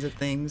those kinds of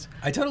things.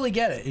 I totally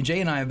get it. And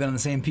Jay and I have been on the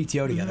same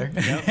PTO together.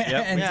 Yep.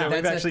 And so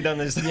we've actually done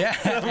this. Yeah.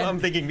 I'm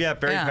thinking, very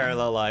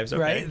parallel lives. Okay.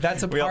 Right.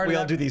 That's a we part. We of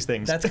all do these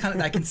things. That's kind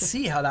of. I can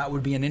see how that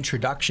would be an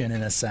introduction,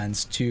 in a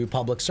sense, to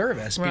public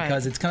service,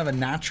 because it's kind of a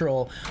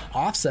natural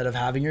offset of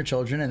having your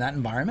children in that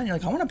environment. You're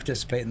like, I want to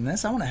participate in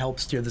this. I want to help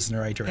steer this in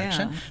the right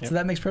direction. Yeah. So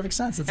that makes perfect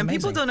sense. That's amazing.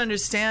 People don't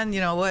understand,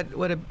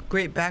 what a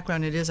great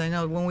background it is. I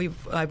know when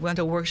I've went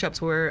to workshops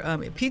where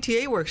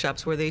PTA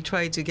workshops where they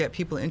try to get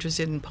people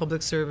interested in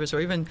public service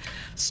or even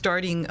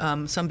starting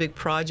some big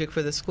project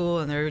for the school,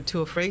 and they're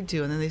too afraid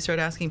to. And then they start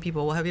asking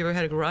people, well, have you ever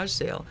had a garage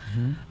sale?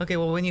 Okay,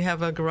 well, when you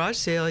have a garage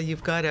sale,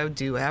 you've got to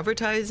do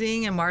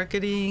advertising and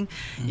marketing.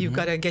 You've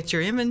got to get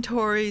your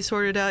inventory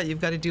sorted out.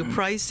 You've got to do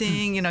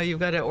pricing. You've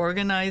got to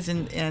organize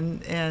and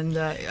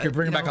you're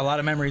bringing back a lot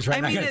of memories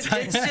right now. I mean, it's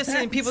just,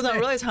 and people don't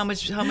realize how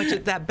much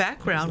that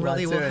background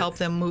really will help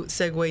them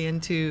segue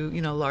into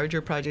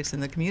larger projects in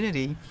the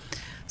community.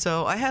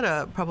 So I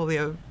had probably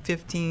a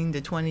 15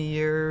 to 20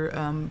 year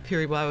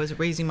period while I was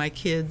raising my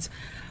kids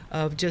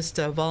of just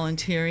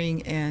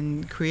volunteering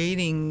and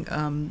creating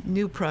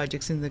new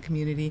projects in the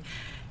community.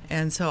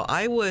 And so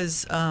I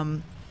was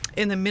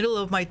in the middle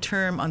of my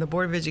term on the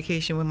Board of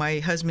Education when my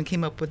husband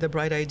came up with the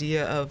bright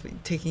idea of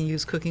taking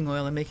used cooking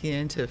oil and making it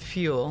into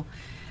fuel.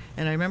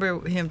 And I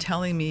remember him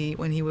telling me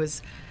when he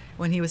was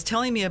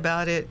telling me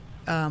about it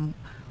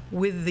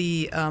with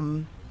the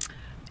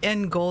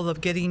end goal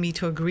of getting me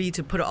to agree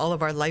to put all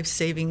of our life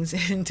savings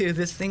into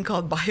this thing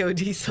called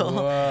biodiesel.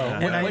 Whoa.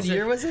 And what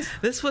year was this?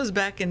 This was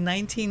back in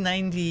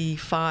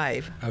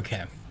 1995.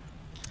 Okay.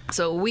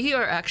 So we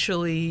are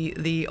actually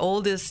the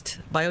oldest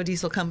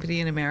biodiesel company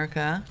in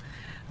America.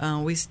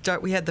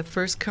 We had the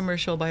first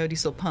commercial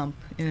biodiesel pump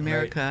in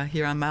America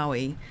here on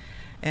Maui,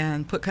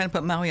 and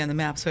put Maui on the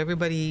map. So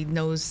everybody in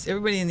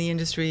the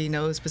industry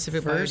knows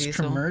Pacific Biodiesel. First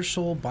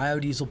commercial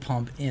biodiesel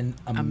pump in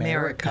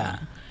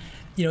America.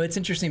 It's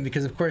interesting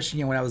because, of course,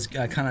 when I was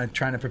kind of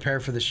trying to prepare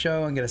for the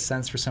show and get a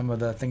sense for some of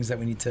the things that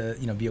we need to,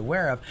 be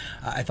aware of,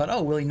 I thought,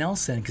 Willie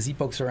Nelson, because he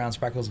pokes around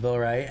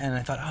Sparklesville, right? And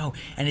I thought,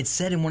 and it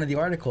said in one of the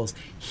articles,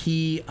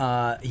 he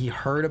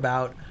heard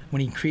about, when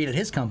he created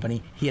his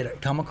company, he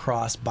had come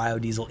across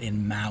biodiesel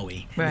in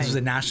Maui. Right. This was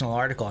a national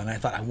article, and I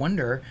thought, I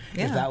wonder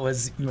if that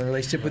was your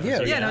relationship with you.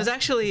 Yeah, and it was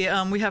actually,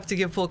 we have to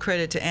give full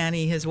credit to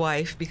Annie, his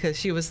wife, because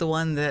she was the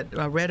one that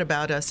read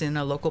about us in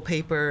a local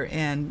paper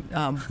and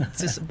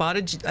just bought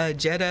a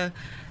Jetta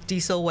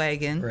diesel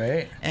wagon,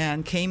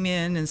 and came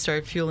in and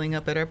started fueling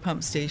up at our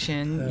pump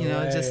station,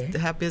 just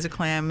happy as a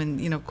clam.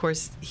 And, of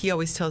course, he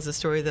always tells the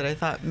story that I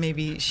thought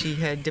maybe she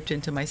had dipped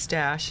into my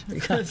stash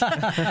because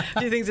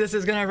she thinks this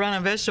is going to run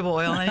on vegetable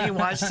oil. And he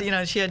watched,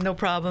 she had no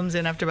problems.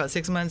 And after about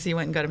 6 months, he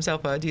went and got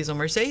himself a diesel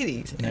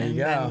Mercedes. There you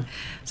go.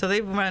 So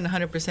they run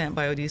 100%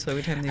 biodiesel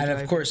every time they drive.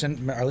 And, of course,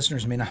 and our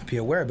listeners may not be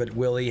aware, but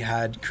Willie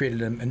had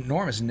created an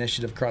enormous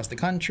initiative across the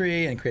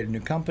country and created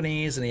new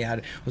companies. And he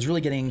was really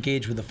getting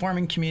engaged with the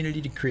farming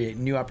community to create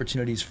new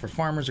opportunities for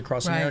farmers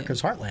across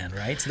America's heartland,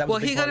 right? So that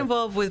was he got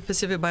involved with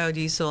Pacific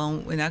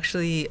Biodiesel and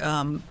actually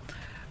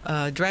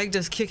dragged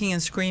us kicking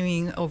and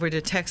screaming over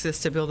to Texas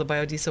to build a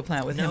biodiesel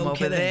plant with him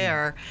over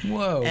there.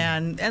 Whoa!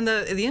 And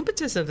the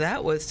impetus of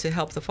that was to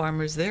help the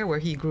farmers there where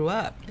he grew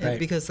up,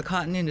 because the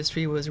cotton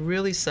industry was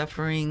really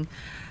suffering.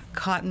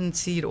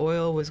 Cottonseed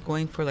oil was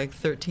going for like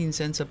 13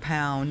 cents a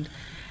pound.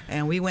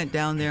 And we went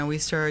down there and we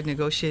started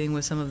negotiating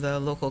with some of the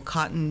local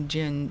cotton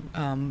gin,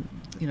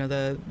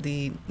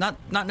 the not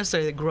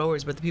necessarily the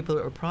growers, but the people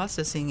that were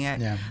processing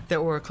it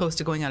that were close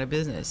to going out of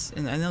business.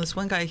 And I know this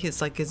one guy,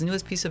 his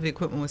newest piece of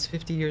equipment was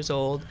 50 years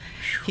old.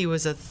 He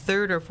was a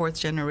third or fourth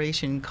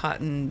generation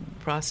cotton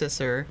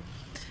processor,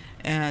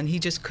 and he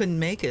just couldn't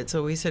make it.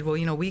 So we said, well,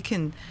 we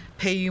can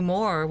pay you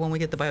more when we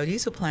get the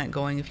biodiesel plant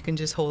going if you can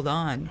just hold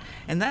on.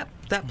 And that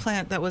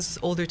plant, that was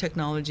older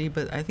technology,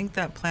 but I think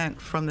that plant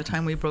from the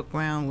time we broke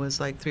ground was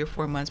like 3 or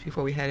 4 months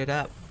before we had it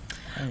up.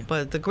 Right.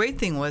 But the great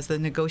thing was the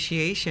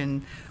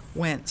negotiation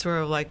went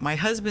sort of like my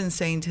husband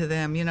saying to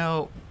them,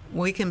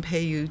 we can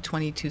pay you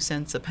 22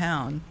 cents a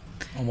pound.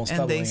 Almost and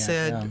doubling they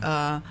said,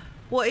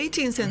 well,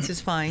 18 cents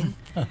is fine.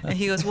 And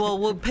he goes, well,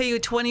 we'll pay you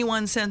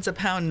 21 cents a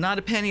pound, not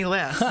a penny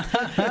less.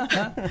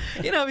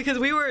 Because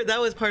that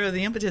was part of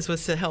the impetus,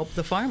 was to help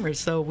the farmers.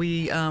 So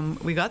we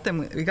got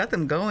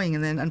them going.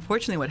 And then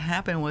unfortunately what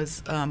happened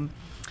was,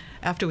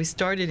 after we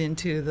started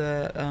into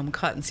the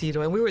cottonseed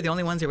oil, we were the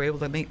only ones that were able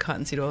to make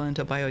cottonseed oil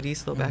into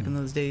biodiesel back in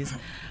those days.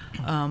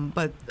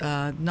 But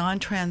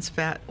non-trans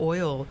fat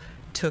oil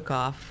took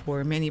off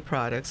for many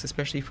products,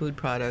 especially food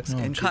products,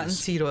 and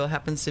cottonseed oil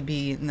happens to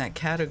be in that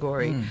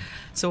category.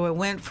 So it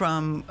went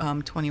from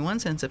 21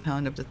 cents a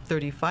pound up to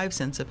 35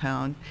 cents a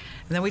pound.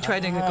 And then we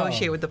tried to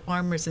negotiate with the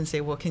farmers and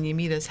say, well, can you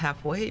meet us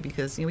halfway?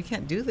 Because we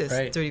can't do this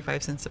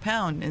 35 cents a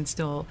pound and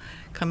still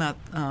come out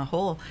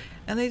whole.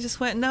 And they just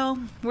went, no,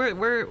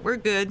 we're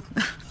good.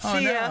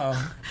 See ya.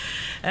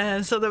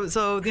 And so that was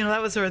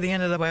sort of the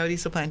end of the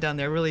biodiesel plant down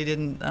there. Really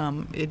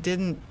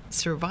didn't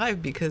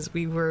survive because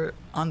we were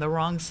on the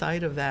wrong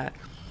side of that.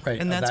 Right,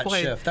 and that's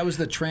why shift. That was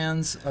the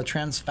trans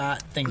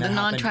fat thing. The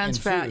non-trans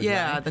fat, food,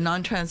 right? The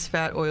non-trans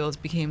fat oils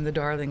became the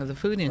darling of the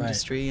food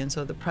industry, and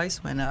so the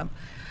price went up.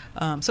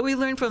 So we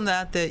learned from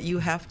that you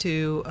have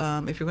to,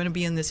 if you're going to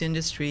be in this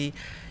industry,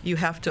 you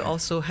have to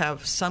also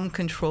have some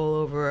control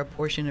over a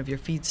portion of your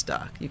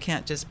feedstock. You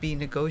can't just be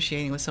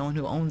negotiating with someone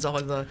who owns all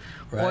of the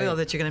oil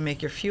that you're going to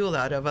make your fuel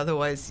out of.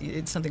 Otherwise,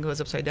 something goes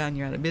upside down,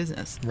 you're out of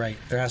business. Right.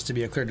 There has to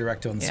be a clear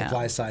directive on the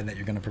supply side that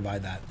you're going to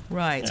provide that.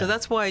 Right. Yeah. So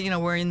that's why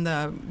we're in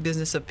the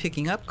business of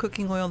picking up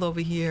cooking oil over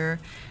here,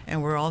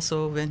 and we're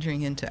also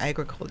venturing into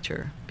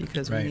agriculture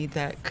because we need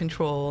that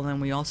control,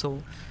 and we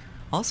also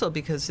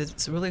because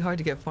it's really hard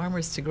to get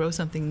farmers to grow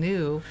something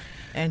new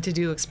and to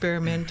do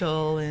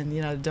experimental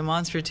and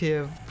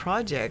demonstrative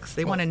projects.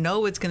 They want to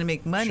know it's going to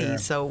make money. Sure.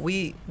 So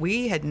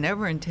we had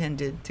never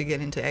intended to get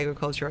into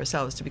agriculture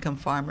ourselves, to become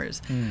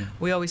farmers.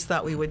 We always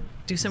thought we would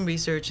do some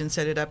research and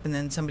set it up, and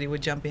then somebody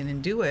would jump in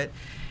and do it.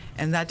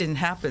 And that didn't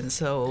happen,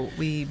 so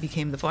we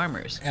became the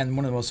farmers. And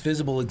one of the most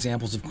visible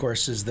examples, of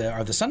course,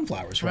 are the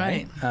sunflowers,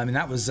 right? I mean,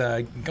 that was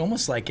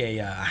almost like a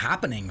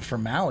happening for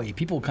Maui.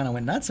 People kind of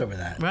went nuts over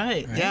that.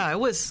 Right. Yeah, it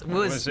was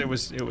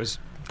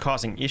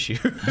causing issues.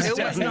 It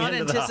was not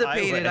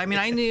anticipated. I mean,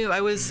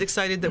 I was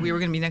excited that we were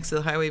going to be next to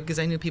the highway because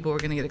I knew people were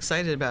going to get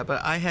excited about it,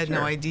 but I had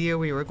no idea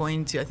we were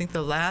going to. I think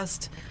the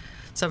last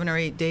 7 or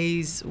 8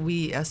 days,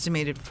 we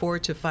estimated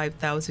 4,000 to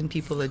 5,000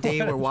 people a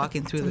day were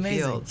walking through the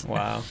fields.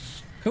 Wow.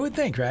 Who would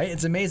think, right?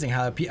 It's amazing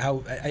how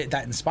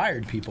that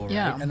inspired people, right?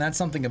 Yeah. And that's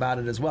something about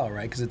it as well,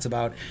 right? Because it's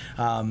about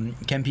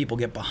can people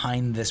get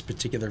behind this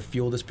particular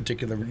fuel, this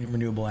particular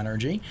renewable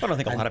energy? I don't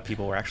think a lot of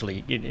people were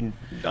actually in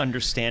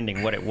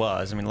understanding what it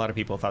was. I mean, a lot of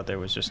people thought there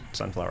was just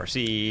sunflower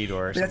seed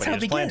or somebody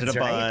just planted a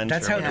bunch.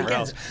 That's or how it whatever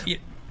begins. else.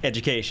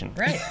 Education.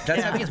 Right.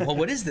 That's how it begins. Well,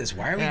 what is this?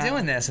 Why are we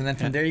doing this? And then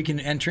from there you can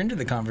enter into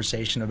the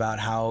conversation about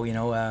how,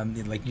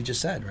 like you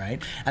just said,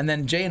 right? And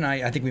then Jay and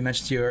I think we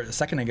mentioned to you a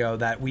second ago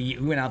that we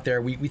went out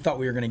there, we thought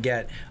we were going to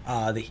get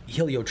the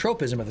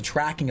heliotropism, or the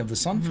tracking of the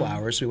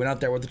sunflowers. So we went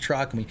out there with the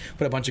truck and we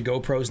put a bunch of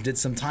GoPros, did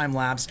some time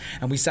lapse,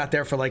 and we sat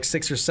there for like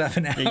 6 or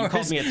 7 hours. Yeah, you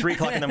called me at 3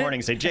 o'clock in the morning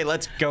and said, Jay,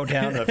 let's go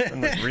down.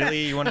 I'm like,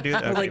 really? You want to do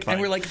that? Okay, and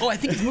we're like, oh, I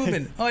think it's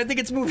moving.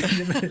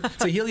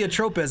 So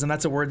heliotropism,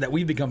 that's a word that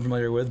we've become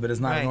familiar with, but it's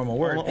not a normal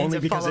word. Only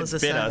because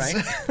it bit us.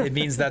 Right? It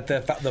means that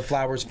the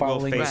flowers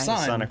following the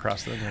sun.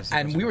 Across the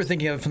and we were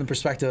thinking of it from the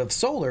perspective of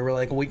solar. We're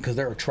like, well, because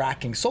there are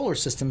tracking solar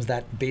systems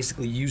that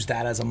basically use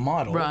that as a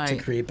model to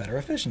create better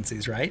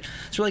efficiencies, right?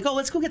 So we're like, oh,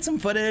 let's go get some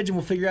footage and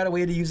we'll figure out a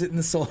way to use it in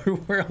the solar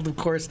world. Of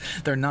course,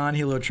 they're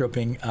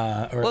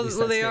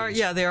non-heliotroping. They are.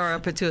 Yeah, they are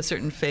up to a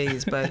certain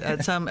phase, but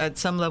at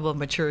some level of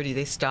maturity,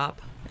 they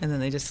stop. And then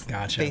they just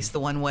face the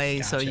one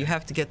way. So you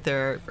have to get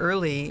there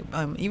early,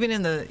 even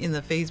in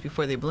the phase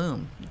before they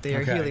bloom. They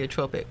are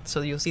heliotropic.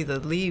 So you'll see the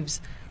leaves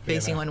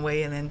facing one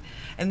way, and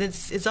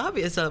it's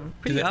obvious. It's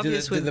pretty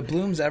obvious. Do the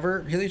blooms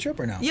ever heliotrope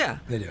or no? Yeah,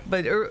 they do.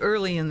 But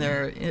early in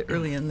their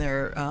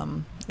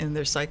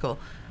cycle.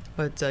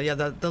 But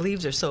the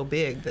leaves are so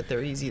big that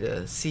they're easy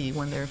to see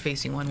when they're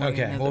facing one way.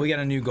 Okay, well, we got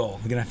a new goal.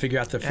 We're gonna figure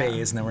out the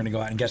phase, and then we're gonna go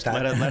out and get that.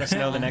 Let us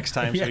know the next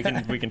time so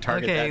we can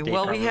target that date. Okay,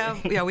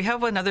 well, we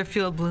have another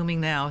field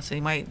blooming now, so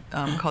you might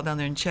call down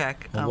there and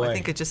check. I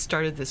think it just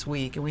started this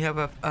week, and we have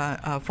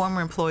a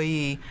former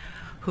employee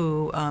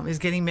who is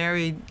getting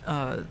married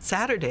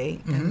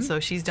Saturday, and so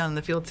she's down in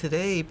the field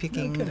today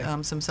picking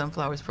some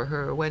sunflowers for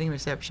her wedding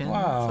reception.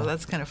 Wow. So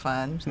that's kind of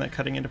fun. Isn't that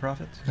cutting into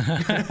profits?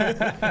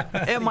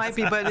 It might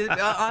be, but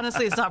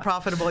honestly, it's not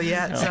profitable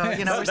yet. So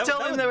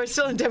we're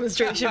still in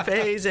demonstration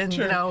phase, and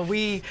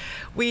we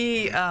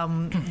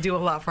do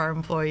a lot for our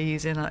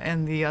employees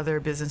and the other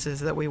businesses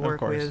that we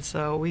work with.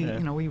 So we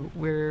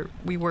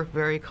work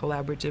very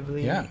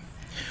collaboratively. Yeah.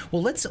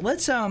 Well, let's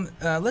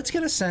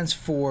get a sense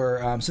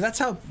for so that's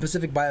how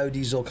Pacific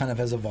Biodiesel kind of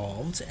has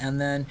evolved, and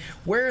then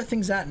where are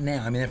things at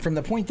now? I mean, from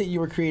the point that you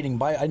were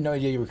creating I had no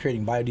idea you were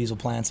creating biodiesel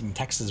plants in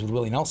Texas with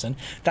Willie Nelson.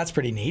 That's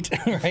pretty neat,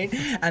 right?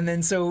 And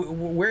then so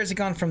where has it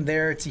gone from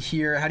there to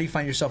here? How do you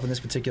find yourself in this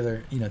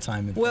particular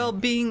time? Well,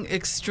 being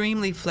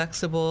extremely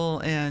flexible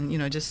and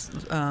just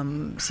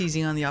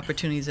seizing on the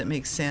opportunities that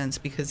make sense,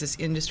 because this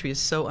industry is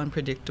so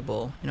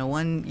unpredictable.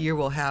 One year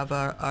we'll have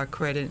our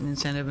credit and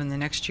incentive, and the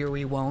next year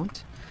we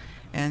won't.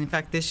 And in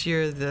fact, this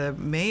year the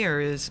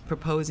mayor is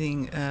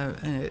proposing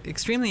an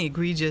extremely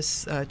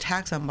egregious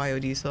tax on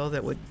biodiesel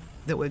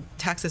that would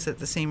tax us at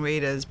the same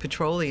rate as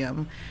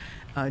petroleum,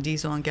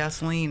 diesel, and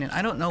gasoline. And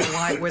I don't know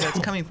where that's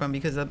coming from,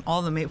 because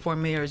all the four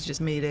mayors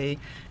just made a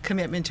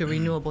commitment to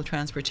renewable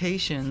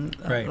transportation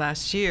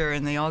last year,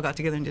 and they all got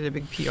together and did a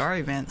big PR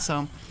event.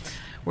 So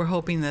we're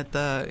hoping that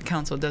the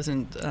council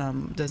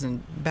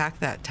doesn't back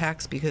that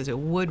tax, because it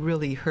would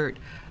really hurt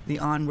the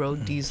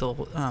on-road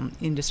diesel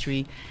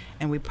industry,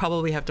 and we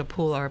probably have to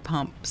pull our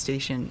pump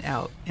station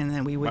out, and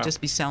then we would just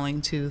be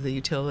selling to the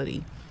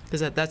utility,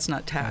 because that's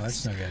not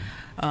taxed. Oh, that's no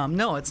good.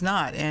 No, it's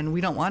not, and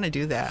we don't want to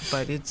do that.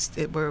 But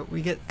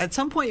we get at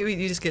some point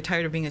you just get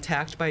tired of being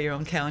attacked by your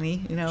own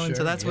county, Sure, and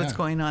so that's what's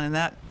going on in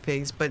that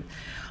phase. But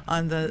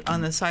on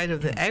the side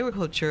of the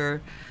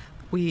agriculture,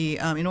 we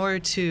in order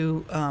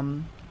to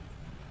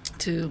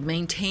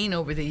maintain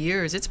over the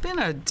years, it's been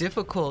a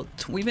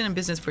difficult. We've been in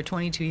business for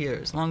 22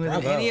 years, longer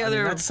than any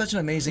other. That's such an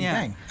amazing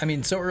thing. I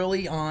mean, so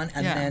early on,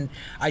 and then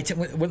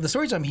the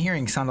stories I'm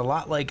hearing sound a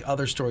lot like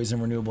other stories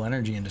in renewable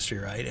energy industry,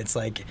 right? It's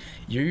like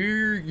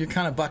you're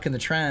kind of bucking the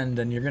trend,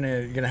 and you're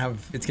gonna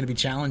have it's gonna be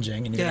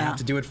challenging, and you're gonna have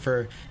to do it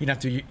for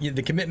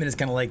the commitment is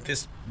kind of like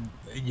this.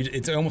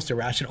 It's almost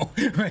irrational,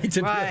 right?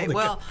 To be able to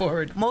go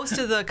forward. Most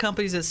of the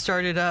companies that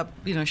started up,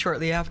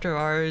 shortly after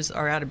ours,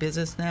 are out of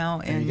business now.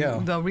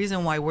 And the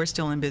reason why we're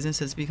still in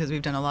business is because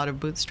we've done a lot of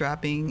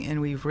bootstrapping, and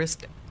we've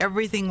risked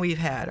everything we've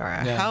had: our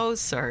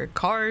house, our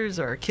cars,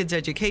 our kids'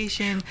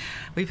 education.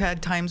 We've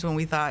had times when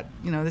we thought,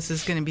 this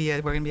is going to be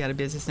we're going to be out of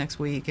business next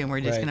week, and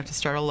we're just going to have to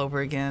start all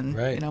over again.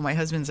 Right. My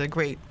husband's a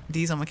great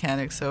diesel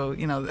mechanic, so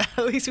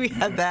at least we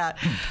had that.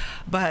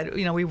 But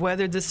we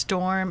weathered the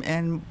storm,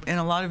 and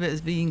a lot of it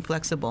is being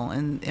flexible.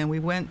 And we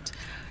went,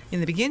 in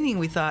the beginning,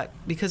 we thought,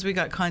 because we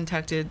got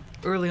contacted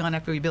early on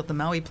after we built the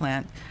Maui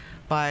plant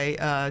by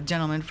a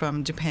gentleman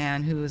from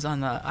Japan who was on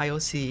the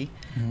IOC,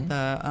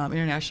 the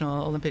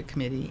International Olympic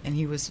Committee, and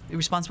he was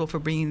responsible for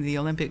bringing the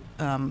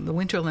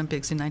Winter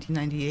Olympics in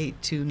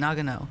 1998 to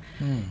Nagano.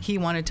 He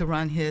wanted to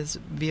run his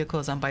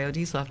vehicles on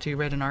biodiesel after he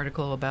read an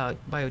article about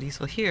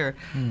biodiesel here.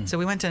 So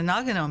we went to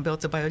Nagano and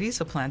built a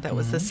biodiesel plant. That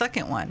was the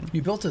second one.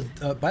 You built a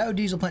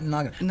biodiesel plant in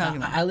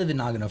Nagano. I lived in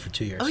Nagano for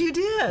 2 years. Oh, you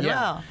did? Yeah.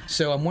 Wow.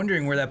 So I'm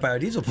wondering where that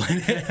biodiesel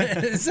plant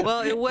is.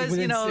 Well, it was,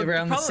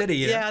 around the city.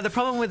 Yeah, the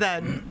problem with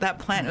that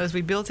plant was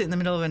we built it in the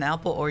middle of an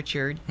apple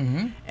orchard,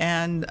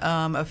 and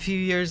a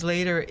few years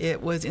later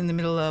it was in the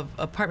middle of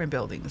apartment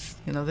buildings.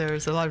 There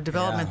was a lot of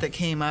development that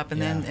came up,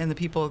 and then the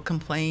people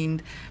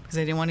complained because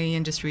they didn't want any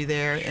industry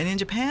there. And in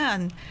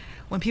Japan,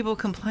 when people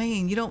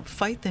complain, you don't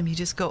fight them. You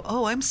just go,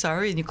 "Oh, I'm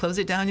sorry," and you close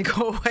it down. You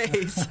go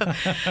away. So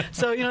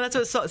that's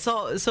what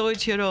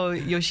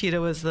Soichiro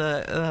Yoshida was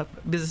the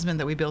businessman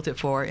that we built it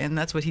for, and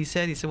that's what he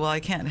said. He said, "Well, I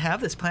can't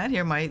have this plant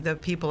here. The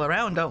people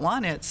around don't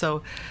want it."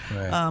 So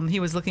he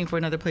was looking for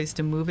another place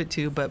to move it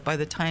to. But by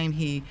the time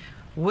he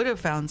would have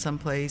found some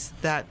place,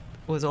 that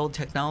was old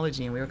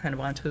technology, and we were kind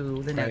of on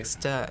to the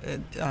next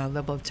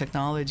level of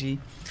technology.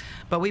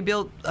 But we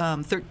built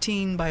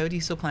 13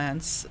 biodiesel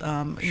plants.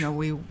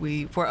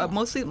 We for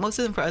most of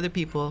them for other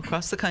people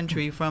across the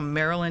country, from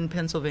Maryland,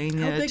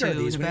 Pennsylvania. How big to are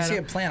these? Nevada. When you see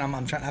a plant, I'm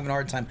having a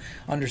hard time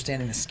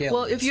understanding the scale.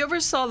 Well, if you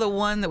ever saw the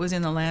one that was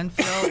in the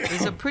landfill,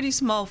 it's a pretty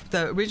small.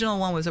 The original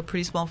one was a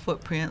pretty small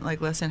footprint, like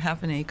less than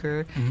half an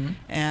acre,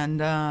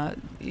 and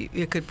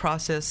it could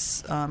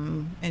process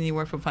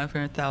anywhere from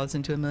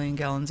 500,000 to 1 million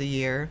gallons a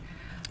year.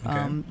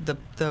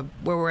 Okay.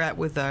 Where we're at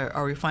with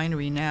our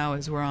refinery now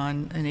is we're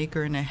on 1.5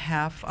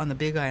 acres on the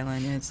Big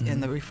Island, and it's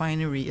in the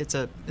refinery. It's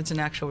an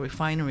actual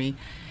refinery.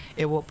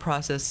 It will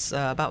process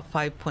about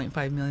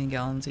 5.5 million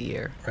gallons a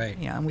year. Right.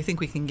 Yeah, and we think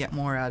we can get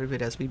more out of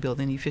it as we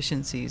build in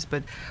efficiencies.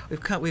 But we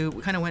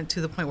kind of went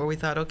to the point where we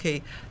thought,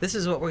 okay, this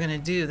is what we're going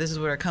to do. This is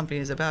what our company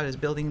is about: is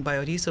building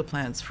biodiesel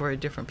plants for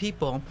different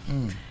people.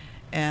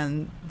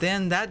 And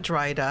then that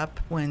dried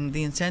up when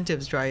the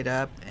incentives dried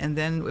up, and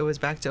then it was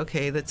back to,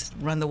 okay, let's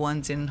run the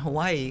ones in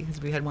Hawaii, because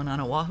we had one on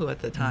Oahu at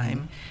the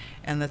time,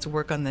 and let's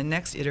work on the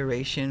next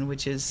iteration,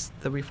 which is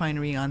the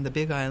refinery on the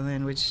Big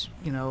Island, which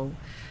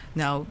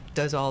now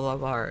does all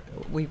of our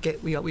we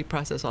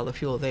process all the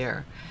fuel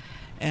there.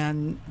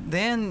 And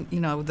then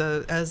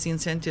as the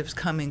incentives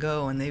come and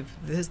go, and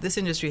this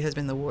industry has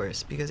been the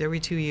worst, because every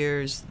 2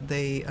 years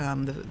the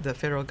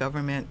federal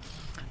government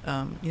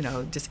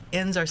just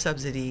ends our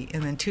subsidy,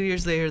 and then 2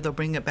 years later they'll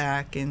bring it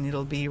back, and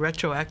it'll be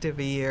retroactive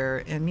a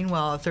year. And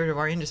meanwhile, a third of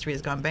our industry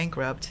has gone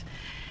bankrupt,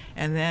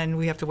 and then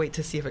we have to wait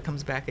to see if it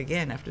comes back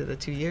again after the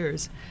 2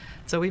 years.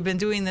 So we've been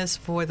doing this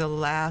for the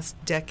last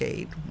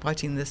decade,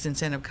 watching this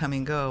incentive come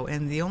and go.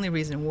 And the only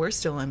reason we're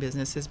still in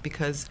business is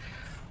because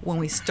when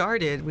we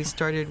started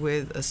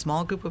with a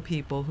small group of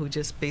people who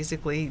just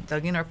basically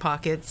dug in our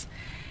pockets,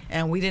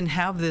 and we didn't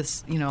have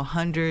this,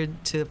 $100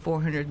 to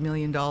 $400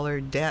 million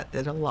debt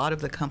that a lot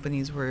of the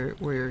companies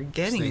were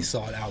getting. So they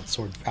saw it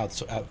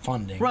out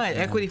funding. Right,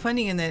 Yeah. equity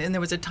funding. And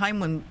there was a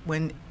time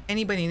when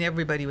anybody and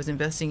everybody was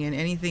investing in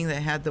anything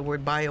that had the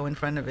word bio in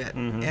front of it.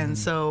 And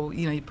so,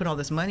 you put all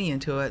this money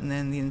into it, and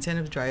then the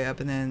incentives dry up,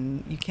 and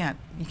then you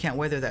can't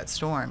weather that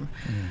storm.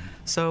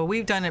 So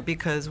we've done it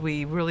because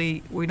we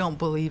don't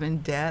believe in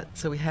debt,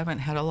 so we haven't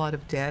had a lot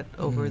of debt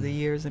over the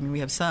years. I mean,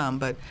 we have some,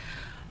 but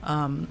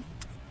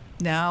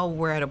now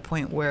we're at a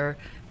point where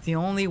the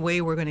only way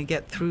we're going to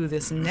get through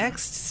this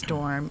next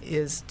storm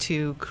is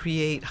to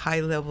create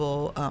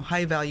high-level,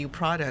 high-value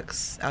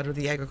products out of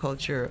the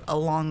agriculture,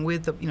 along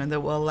with that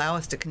will allow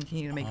us to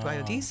continue to make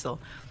biodiesel.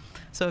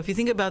 So if you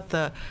think about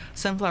the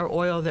sunflower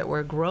oil that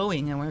we're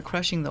growing, and we're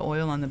crushing the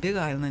oil on the Big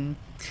Island,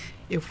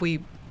 if we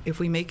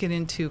make it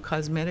into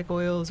cosmetic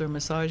oils or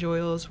massage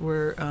oils,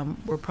 we're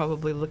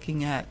probably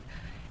looking at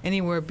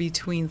anywhere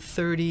between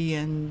 $30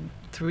 and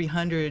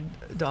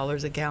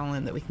 $300 a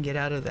gallon that we can get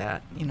out of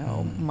that,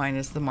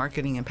 minus the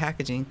marketing and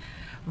packaging,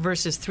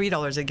 versus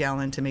 $3 a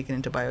gallon to make it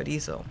into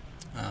biodiesel.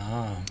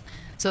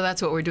 So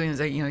that's what we're doing. Is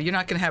that you're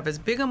not going to have as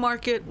big a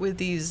market with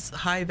these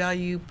high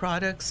value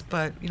products,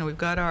 but we've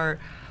got our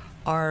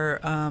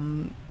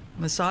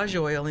massage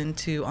oil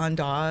into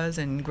Andaz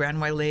and Grand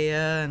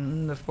Wailea,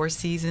 and the Four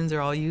Seasons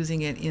are all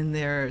using it in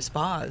their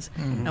spas,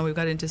 and we've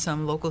got into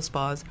some local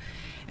spas.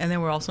 And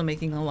then we're also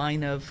making a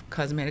line of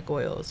cosmetic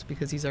oils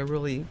because these are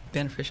really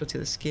beneficial to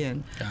the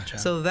skin. Gotcha.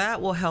 So that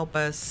will help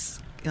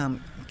us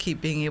keep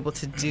being able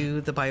to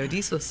do the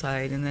biodiesel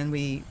side. And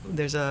then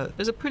there's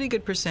a pretty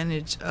good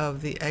percentage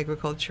of the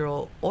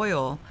agricultural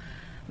oil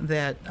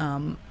that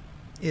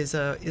is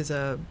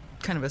a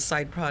kind of a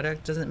side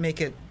product, doesn't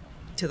make it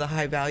to the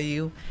high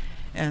value.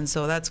 And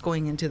so that's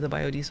going into the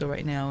biodiesel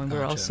right now. And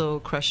we're also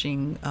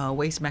crushing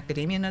waste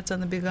macadamia nuts on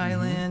the Big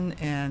Island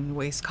and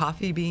waste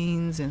coffee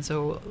beans. And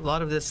so a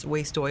lot of this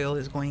waste oil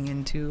is going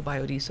into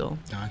biodiesel.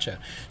 Gotcha.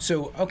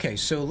 So, okay,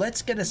 so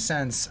let's get a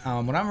sense.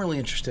 What I'm really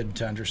interested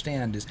to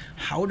understand is,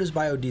 how does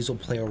biodiesel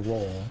play a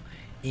role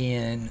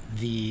in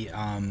the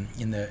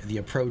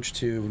approach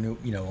to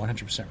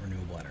 100%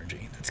 renewable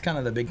energy? That's kind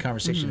of the big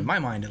conversation in my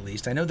mind, at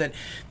least. I know that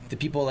the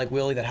people like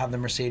Willie that have the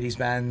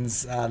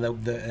Mercedes-Benz, and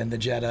the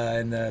Jetta,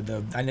 and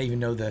the I don't even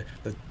know the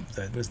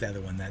what was the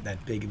other one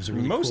that big? It was a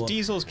really Most cool.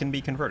 diesels can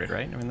be converted,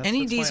 right? I mean,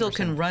 Any that's my diesel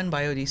can understanding.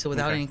 run biodiesel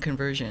without any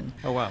conversion.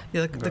 Oh, wow.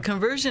 The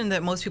conversion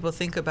that most people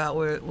think about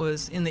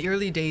was in the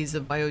early days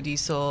of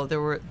biodiesel.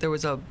 There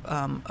was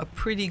a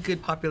pretty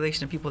good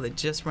population of people that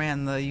just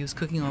ran the used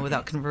cooking oil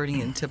without converting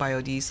it into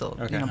biodiesel.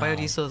 Okay.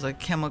 Biodiesel is a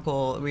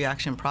chemical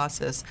reaction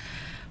process.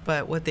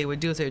 But what they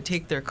would do is they would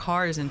take their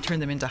cars and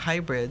turn them into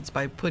hybrids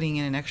by putting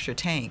in an extra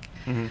tank.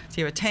 So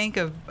you have a tank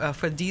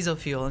for diesel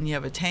fuel, and you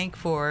have a tank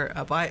for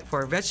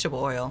vegetable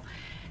oil.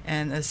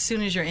 And as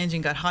soon as your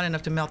engine got hot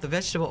enough to melt the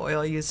vegetable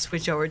oil, you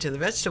switch over to the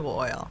vegetable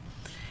oil.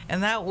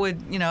 And that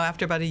would,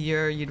 after about a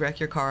year, you'd wreck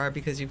your car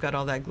because you've got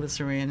all that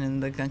glycerin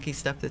and the gunky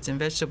stuff that's in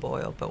vegetable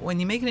oil. But when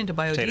you make it into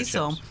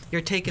biodiesel,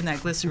 you're taking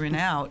that glycerin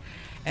out.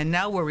 And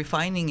now we're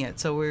refining it,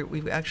 so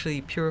we're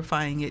actually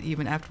purifying it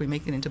even after we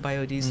make it into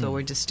biodiesel.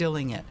 We're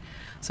distilling it,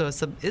 so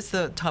it's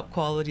the top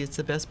quality. It's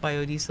the best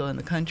biodiesel in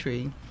the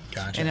country.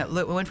 Gotcha. And it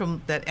went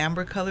from that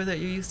amber color that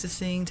you're used to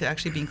seeing to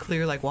actually being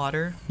clear like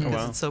water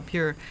because it's so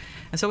pure.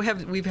 And so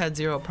we've had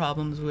zero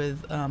problems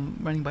with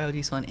running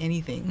biodiesel on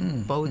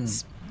anything,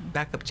 boats,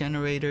 backup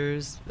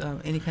generators,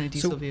 any kind of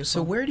diesel vehicle.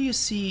 So where do you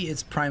see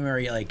its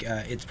primary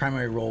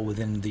role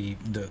within the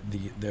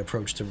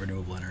approach to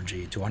renewable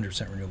energy, to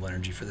 100% renewable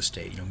energy for the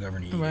state,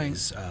 Governor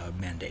Egan's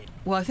mandate?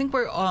 Well, I think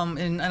we're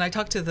and I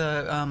talked to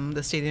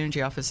the state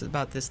energy office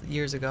about this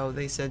years ago.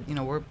 They said,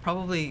 we're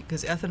probably,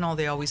 because ethanol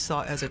they always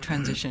saw as a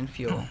transition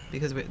fuel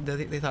because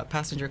they thought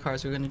passenger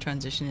cars were going to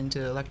transition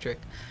into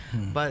electric,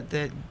 but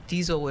that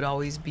diesel would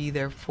always be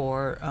there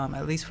for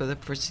at least for the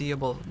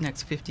foreseeable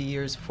next 50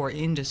 years for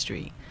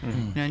industry.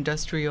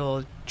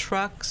 Industrial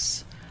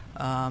trucks,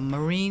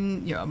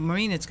 marine.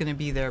 Marine, it's going to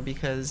be there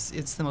because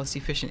it's the most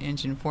efficient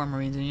engine for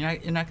marines, and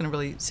you're not going to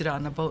really sit out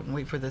on a boat and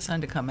wait for the sun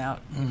to come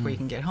out before you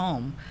can get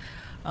home.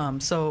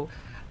 So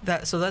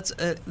that's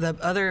the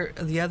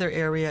other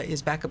area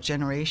is backup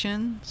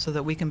generation, so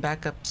that we can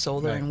back up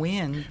solar and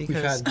wind.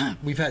 Because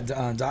we've had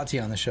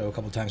Dati on the show a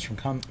couple times from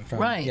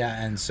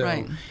and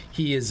so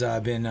he has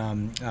been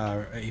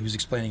he was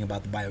explaining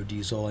about the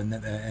biodiesel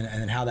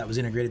and how that was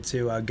integrated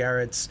to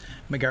Garrett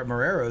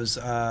Marrero's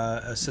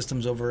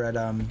systems over at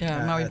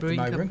Maui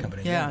Brewing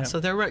Company. So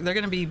they're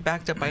going to be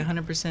backed up by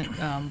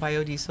 100%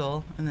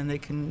 biodiesel, and then they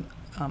can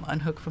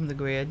unhook from the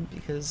grid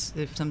because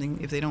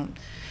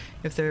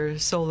if their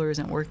solar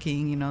isn't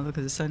working,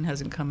 because the sun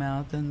hasn't come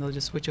out, then they'll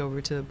just switch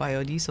over to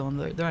biodiesel, and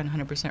they're on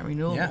 100%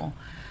 renewable.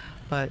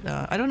 But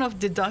I don't know if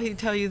did Dahi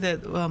tell you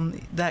that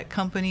that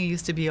company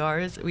used to be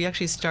ours. We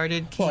actually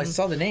started. Well, I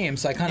saw the name,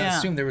 so I kind of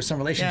assumed there was some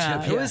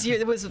relationship. Yeah,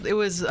 it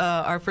was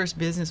our first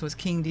business was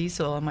King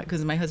Diesel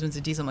because my husband's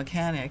a diesel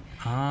mechanic,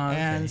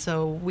 and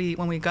so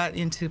when we got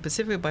into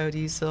Pacific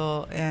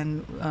Biodiesel,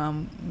 and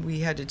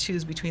we had to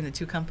choose between the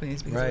two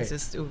companies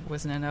because it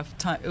wasn't enough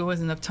time. It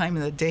wasn't enough time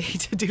in the day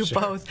to do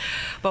both,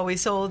 but we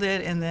sold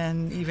it, and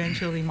then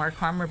eventually Mark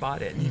Harmer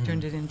bought it, and he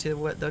turned it into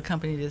what the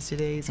company is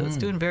today. So it's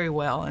doing very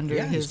well under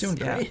his. It's doing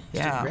great.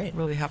 Yeah, great.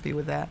 Really happy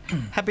with that.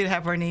 Happy to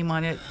have our name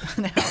on it.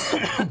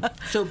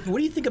 So, what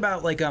do you think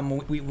about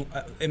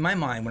in my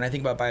mind when I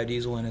think about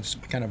biodiesel and its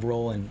kind of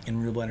role in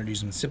renewable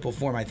energies in simple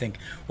form? I think,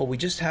 well, we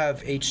just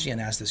have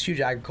HCNS, this huge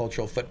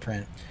agricultural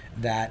footprint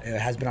that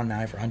has been on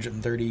Maui for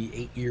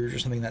 138 years or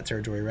something in that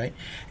territory, right?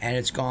 And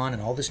it's gone, and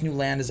all this new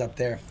land is up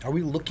there. Are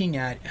we looking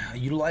at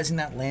utilizing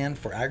that land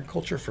for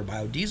agriculture for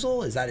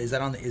biodiesel? Is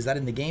that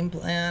in the game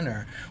plan,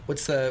 or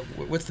what's the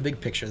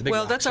big picture?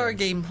 That's our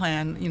game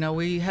plan.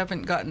 We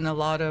haven't gotten a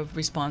lot of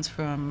response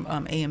from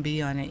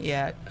A&B on it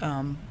yet,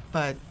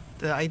 but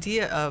the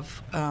idea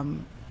of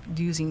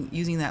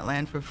using that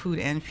land for food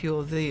and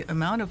fuel, the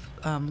amount of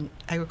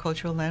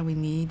agricultural land we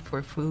need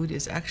for food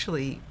is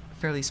actually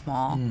fairly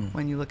small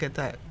when you look at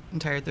that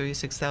entire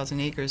 36,000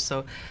 acres.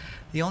 So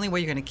the only way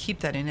you're going to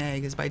keep that in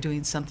ag is by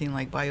doing something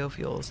like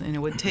biofuels. And it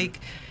would take,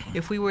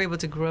 if we were able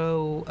to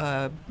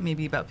grow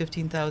maybe about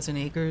 15,000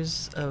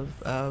 acres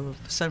of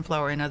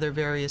sunflower and other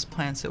various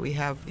plants that we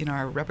have in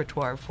our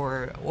repertoire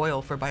for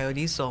oil for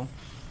biodiesel,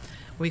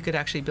 we could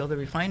actually build a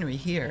refinery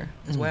here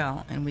as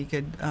well. And we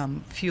could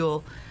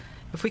fuel.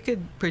 If we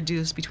could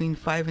produce between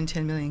 5 and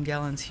 10 million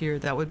gallons here,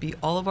 that would be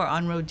all of our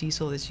on-road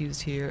diesel that's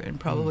used here, and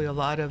probably a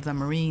lot of the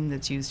marine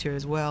that's used here,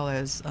 as well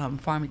as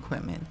farm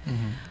equipment.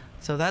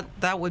 So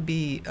that would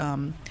be,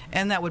 and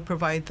that would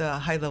provide the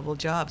high-level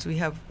jobs. We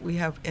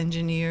have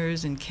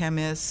engineers and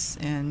chemists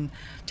and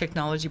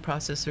technology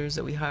processors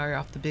that we hire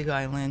off the Big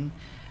Island,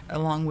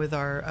 along with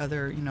our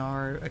other,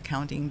 our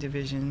accounting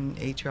division,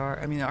 HR.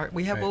 I mean,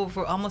 we have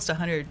over almost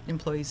 100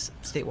 employees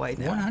statewide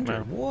now.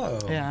 100. Whoa.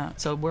 Yeah.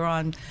 So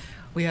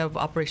we have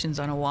operations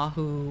on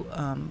Oahu,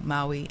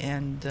 Maui,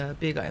 and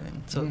Big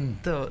Island. So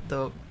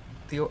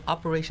the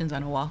operations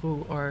on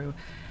Oahu are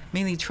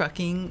mainly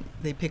trucking.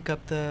 They pick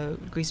up the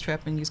grease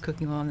trap and use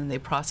cooking oil, and they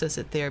process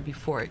it there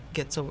before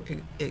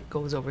it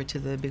goes over to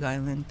the Big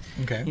Island.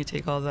 Okay. You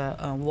take all the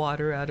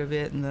water out of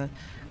it and the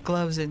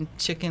gloves and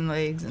chicken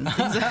legs and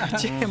things like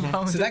chicken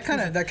bones. So that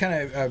kind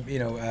of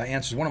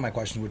answers one of my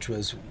questions, which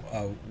was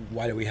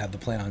why do we have the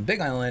plant on Big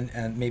Island?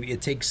 And maybe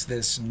it takes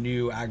this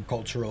new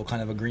agricultural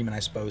kind of agreement, I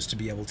suppose, to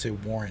be able to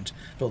warrant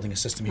building a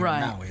system here in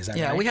Maui. Is that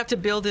right? Yeah, we have to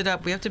build it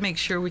up. We have to make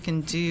sure we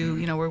can do.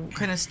 We're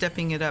kind of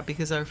stepping it up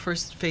because our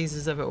first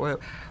phases of it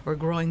we're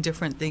growing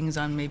different things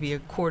on maybe a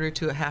quarter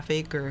to a half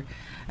acre.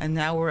 And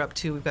now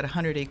we've got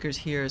 100 acres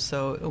here.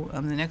 So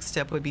the next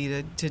step would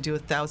be to do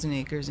 1,000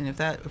 acres. And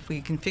if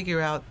we can figure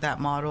out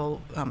that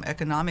model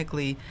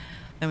economically,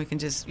 then we can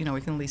just,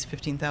 we can lease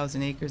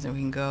 15,000 acres and we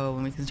can go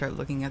and we can start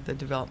looking at the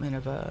development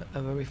of a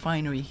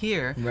refinery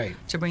here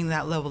to bring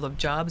that level of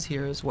jobs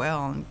here as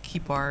well and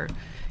keep our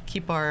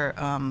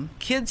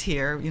kids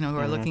here, who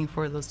are looking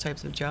for those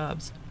types of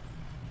jobs.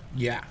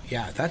 Yeah,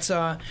 that's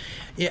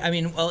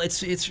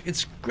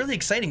it's really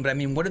exciting. But I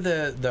mean, what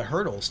are the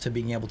hurdles to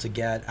being able to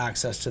get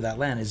access to that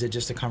land? Is it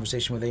just a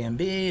conversation with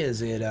A&B?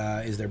 Is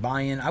there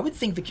buy-in? I would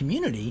think the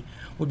community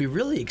would be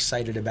really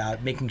excited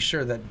about making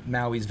sure that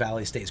Maui's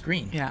valley stays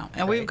green. Yeah,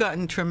 and we've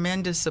gotten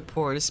tremendous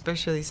support,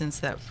 especially since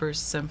that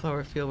first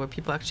sunflower field, where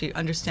people actually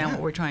understand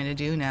what we're trying to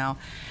do now,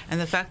 and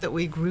the fact that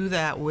we grew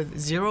that with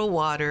zero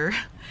water,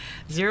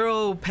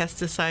 zero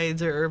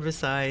pesticides or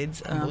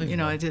herbicides.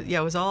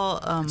 It was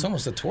all. It's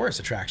almost a tourist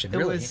attraction,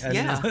 really.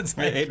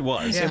 It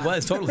was. It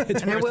was totally.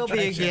 And it will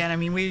be again. I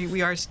mean,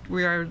 we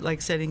are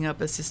like setting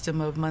up a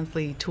system of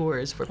monthly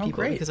tours for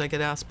people because I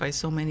get asked by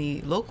so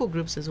many local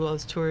groups as well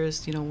as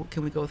tourists.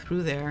 Can we go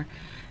through there?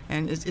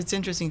 And it's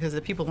interesting because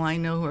the people I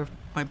know who are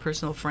my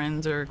personal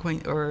friends or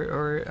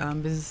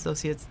business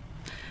associates,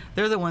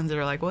 they're the ones that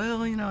are like,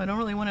 well, I don't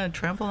really want to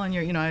trample on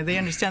your, they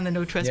understand the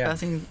no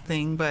trespassing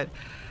thing, but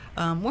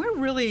we're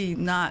really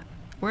not.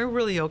 We're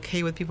really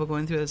okay with people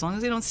going through it as long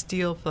as they don't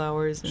steal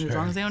flowers and as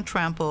long as they don't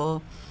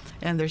trample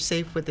and they're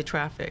safe with the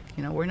traffic.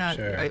 We're not.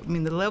 I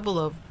mean, the level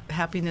of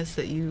happiness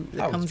that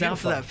comes out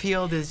of that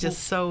field is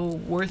just so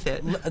worth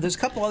it. There's a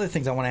couple other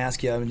things I want to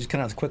ask you, just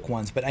kind of quick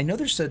ones. But I know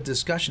there's a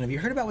discussion. Have you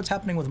heard about what's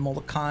happening with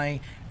Molokai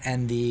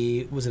and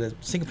was it a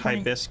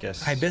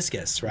Singaporean?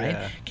 Hibiscus,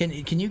 right?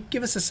 Yeah. Can you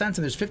give us a sense?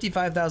 And there's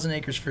 55,000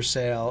 acres for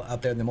sale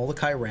out there in the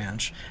Molokai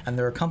Ranch, and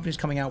there are companies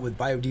coming out with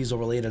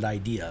biodiesel-related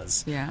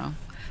ideas.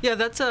 Yeah,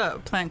 that's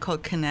a plant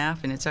called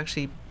Kanaf, and it's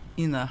actually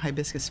in the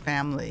hibiscus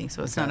family,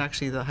 so it's not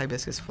actually the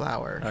hibiscus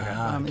flower.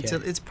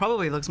 It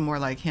probably looks more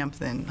like hemp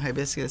than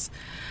hibiscus.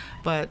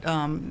 But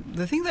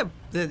the thing that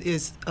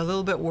is a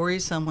little bit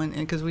worrisome,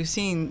 because we've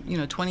seen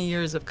 20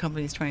 years of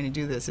companies trying to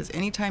do this, is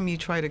anytime you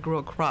try to grow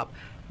a crop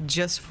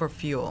just for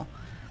fuel,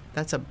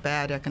 that's a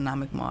bad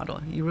economic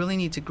model. You really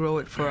need to grow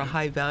it for a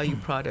high value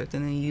product,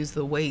 and then you use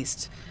the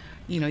waste,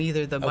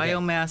 either the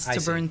biomass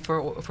to burn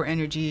for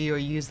energy, or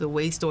you use the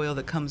waste oil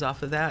that comes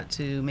off of that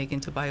to make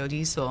into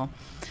biodiesel.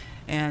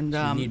 And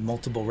so you need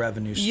multiple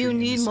revenue streams. You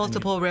need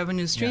multiple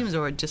revenue streams,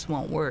 or it just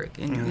won't work.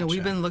 And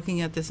we've been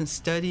looking at this and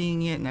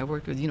studying it, and I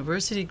worked with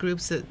university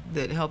groups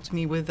that helped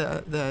me with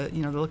the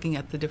looking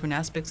at the different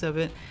aspects of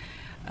it.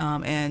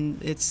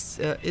 And it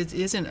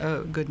isn't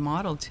a good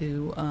model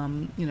to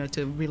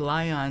to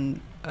rely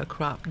on a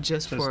crop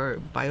just for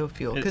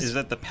biofuel. Is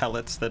that the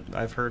pellets that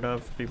I've heard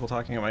of people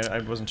talking about? I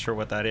wasn't sure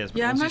what that is.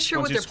 But I'm not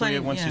sure what they're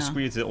planning. Once you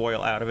squeeze the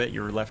oil out of it,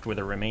 you're left with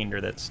a remainder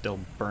that's still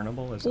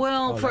burnable?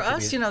 For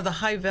us, the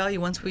high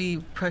value, once we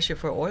pressure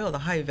for oil, the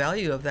high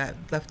value of that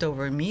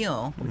leftover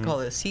meal, we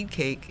call it a seed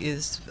cake,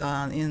 is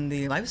in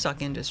the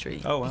livestock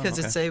industry. Oh, wow, because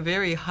it's a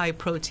very high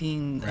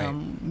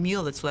protein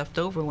meal that's left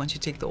over once you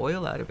take the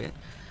oil out of it.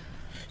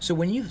 So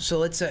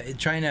let's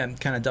trying to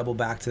kind of double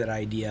back to that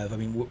idea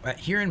of,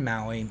 here in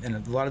Maui, and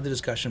a lot of the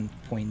discussion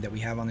point that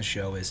we have on the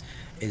show is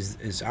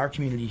our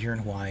community here in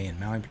Hawaii, and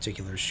Maui in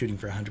particular, is shooting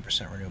for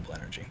 100% renewable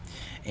energy.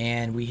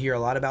 And we hear a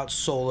lot about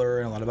solar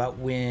and a lot about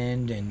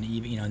wind, and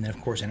even, and then of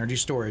course energy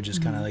storage is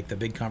kind of like the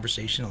big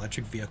conversation,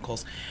 electric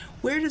vehicles.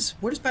 Where does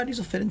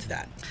biodiesel fit into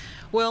that?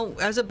 Well,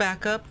 as a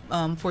backup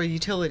for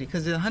utility,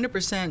 because the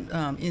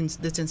 100%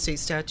 that's in state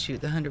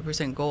statute, the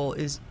 100% goal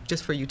is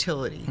just for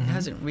utility. It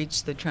hasn't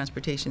reached the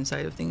transportation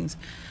side of things.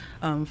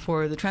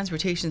 For the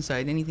transportation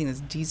side, anything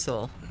that's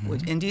diesel,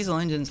 and diesel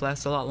engines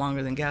last a lot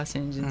longer than gas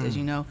engines, as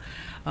you know.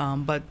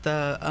 But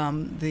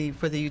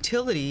for the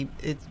utility,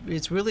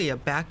 it's really a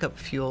backup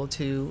fuel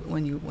to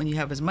when you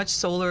have as much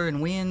solar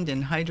and wind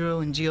and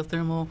hydro and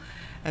geothermal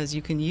as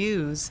you can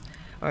use,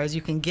 or as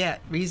you can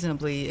get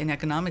reasonably and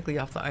economically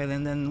off the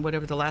island, then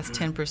whatever the last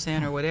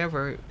 10% or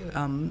whatever,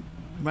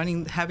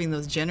 having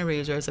those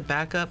generators as a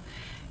backup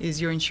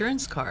is your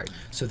insurance card.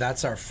 So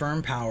that's our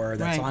firm power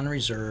that's on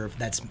reserve,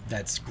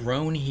 that's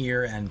grown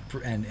here and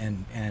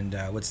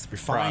what's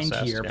refined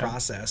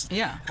processed.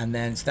 Yeah. And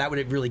then so that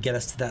would really get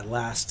us to that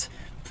last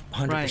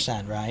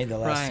 100%, right? The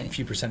last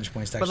few percentage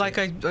points. But like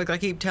I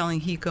keep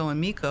telling Hiko and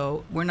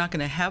Miko, we're not going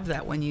to have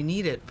that when you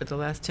need it for the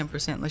last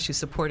 10% unless you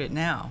support it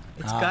now.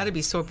 It's got to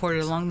be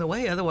supported along the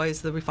way.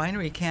 Otherwise, the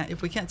refinery can't.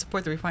 If we can't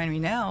support the refinery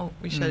now,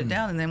 we shut it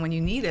down, and then when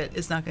you need it,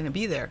 it's not going to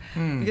be there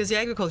because the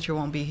agriculture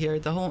won't be here.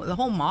 The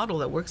whole model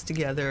that works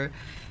together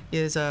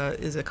is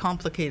a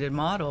complicated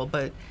model,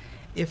 but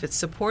if it's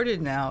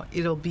supported now,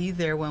 it'll be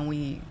there when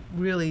we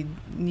really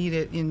need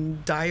it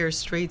in dire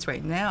straits.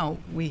 Right now,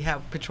 we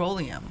have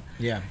petroleum.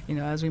 Yeah.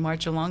 As we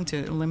march along to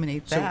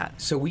eliminate that.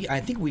 So I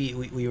think we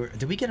were.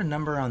 Did we get a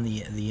number on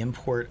the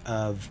import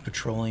of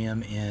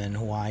petroleum in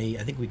Hawaii?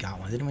 I think we got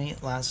one, didn't we?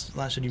 Last do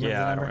you remember the number?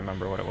 I don't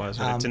remember what it was,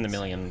 but it's in the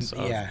millions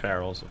of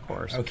barrels, of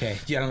course. Okay.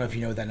 I don't know if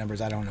you know what that number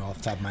is. I don't know off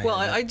the top of my head. Well,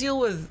 I deal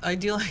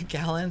with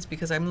gallons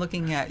because I'm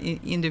looking at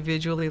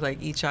individually,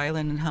 like each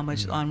island and how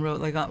much on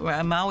road. Like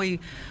on Maui,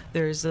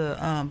 there's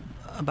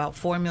about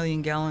 4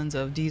 million gallons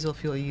of diesel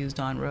fuel used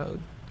on road.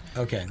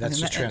 Okay, that's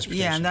just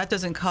transportation. Yeah, and that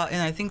doesn't cost.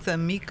 And I think the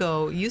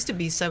Miko used to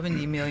be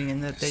 70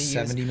 million that they use.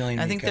 70 million.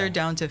 I think they're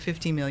down to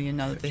 50 million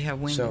now that they have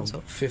wind. So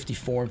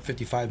 54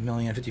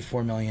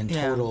 million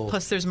total.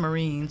 Plus there's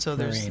marine, so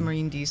there's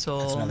marine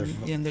diesel,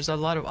 and there's a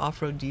lot of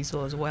off-road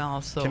diesel as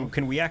well. So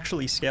can we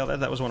actually scale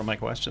that? Is one of my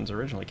questions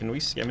originally. Can we?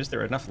 Is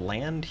there enough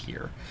land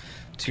here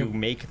to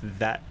make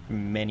that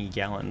many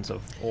gallons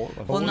of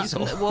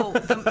diesel?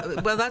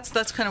 Well,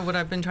 that's kind of what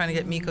I've been trying to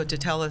get Miko to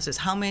tell us is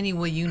how many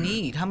will you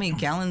need? How many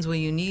gallons will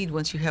you need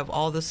once you have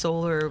all the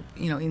solar,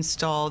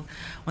 installed?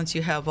 Once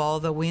you have all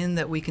the wind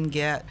that we can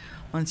get?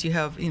 Once you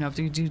have, if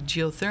you do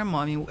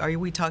geothermal, are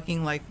we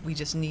talking like we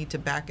just need to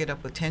back it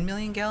up with 10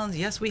 million gallons?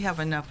 Yes, we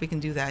have enough. We can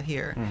do that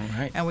here.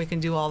 Right. And we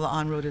can do all the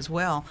on-road as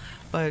well.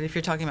 But if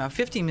you're talking about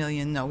 50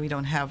 million, no, we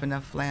don't have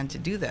enough land to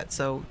do that.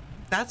 So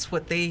that's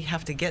what they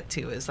have to get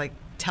to is like,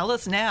 tell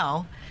us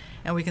now,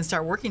 and we can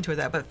start working toward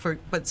that.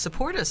 But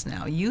support us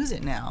now, use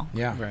it now.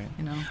 Yeah, right.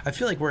 I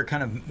feel like we're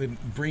kind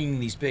of bringing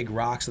these big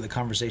rocks of the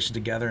conversation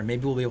together, and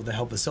maybe we'll be able to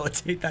help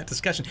facilitate that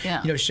discussion.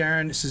 Yeah.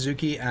 Sharon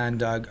Suzuki and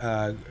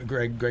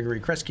Gregory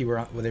Kresge were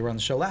on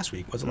the show last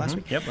week. Was it last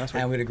week? Yep, last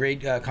week. And we had a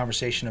great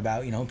conversation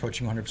about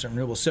approaching 100%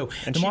 renewable. So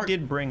and she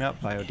did bring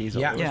up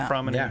biodiesel. Yeah. It was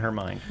prominent in her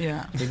mind.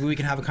 Yeah. Maybe we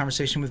can have a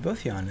conversation with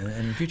both of you on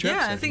in future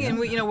episodes. I think, and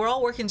we're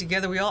all working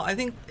together. I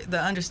think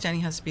the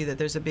understanding has to be that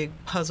there's a big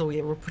puzzle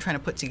we're trying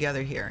to put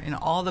together here, and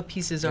all the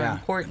pieces are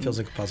important. It feels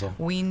like a puzzle.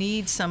 We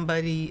need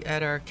somebody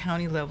at our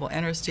county level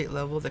and our state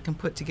level that can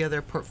put together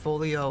a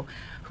portfolio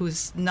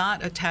who's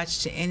not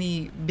attached to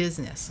any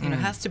business. It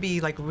has to be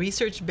like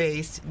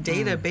research-based,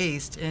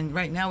 data-based, and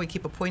right now we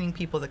keep appointing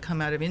people that come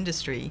out of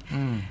industry.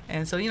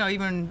 And so,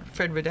 even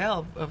Fred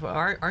Riddell of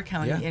our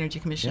county energy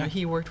commissioner,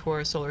 he worked for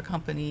a solar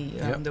company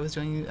that was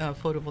doing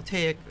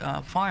photovoltaic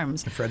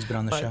farms. And Fred's been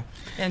on the show.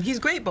 And he's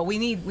great, but we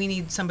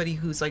need somebody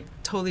who's like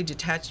totally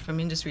detached from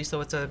industry,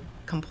 so it's a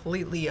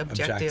completely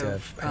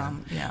objective. Well,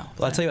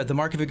 I'll tell you what, the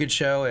mark of a good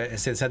show, I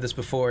said this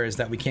before, is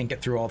that we can't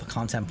get through all the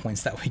content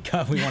points that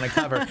we want to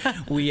cover.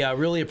 We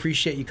really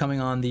appreciate you coming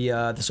on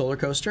the solar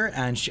coaster,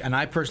 and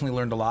I personally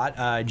learned a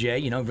lot.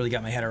 Jay, really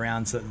got my head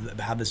around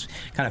how this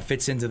kind of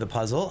fits into the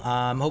puzzle.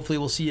 Hopefully,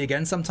 we'll see you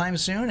again sometime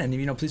soon,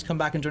 and please come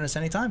back and join us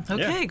anytime.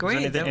 Okay,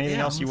 great. Is there anything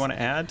else you want to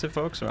add to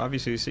folks? So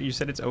obviously, you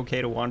said it's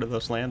okay to wander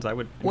those lands. I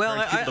would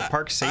encourage people to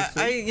park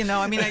safely.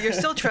 You're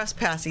still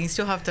trespassing. You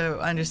still have to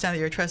understand that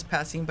you're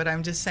trespassing. But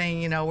I'm just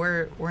saying,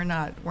 we're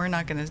not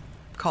going to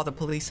call the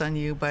police on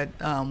you, but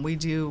we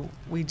do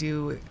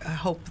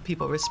hope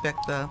people respect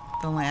the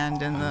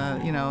land and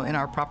in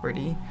our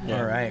property. Yeah.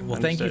 All right. Well,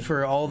 thank you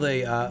for all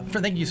the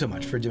thank you so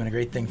much for doing a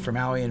great thing for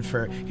Maui and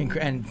for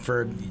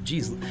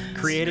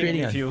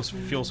creating a fuel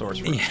source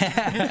for us.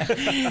 Yeah.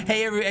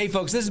 Hey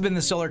folks, this has been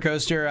the Solar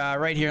Coaster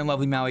right here in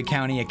lovely Maui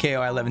County at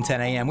KOI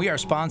 1110 AM. We are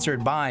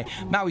sponsored by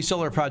Maui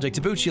Solar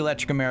Project, Tabuchi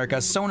Electric America,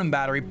 Sonnen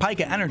Battery,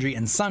 Pika Energy,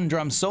 and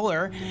Sundrum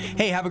Solar.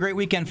 Hey, have a great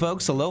weekend,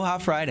 folks. Aloha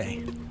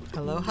Friday.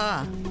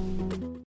 Aloha.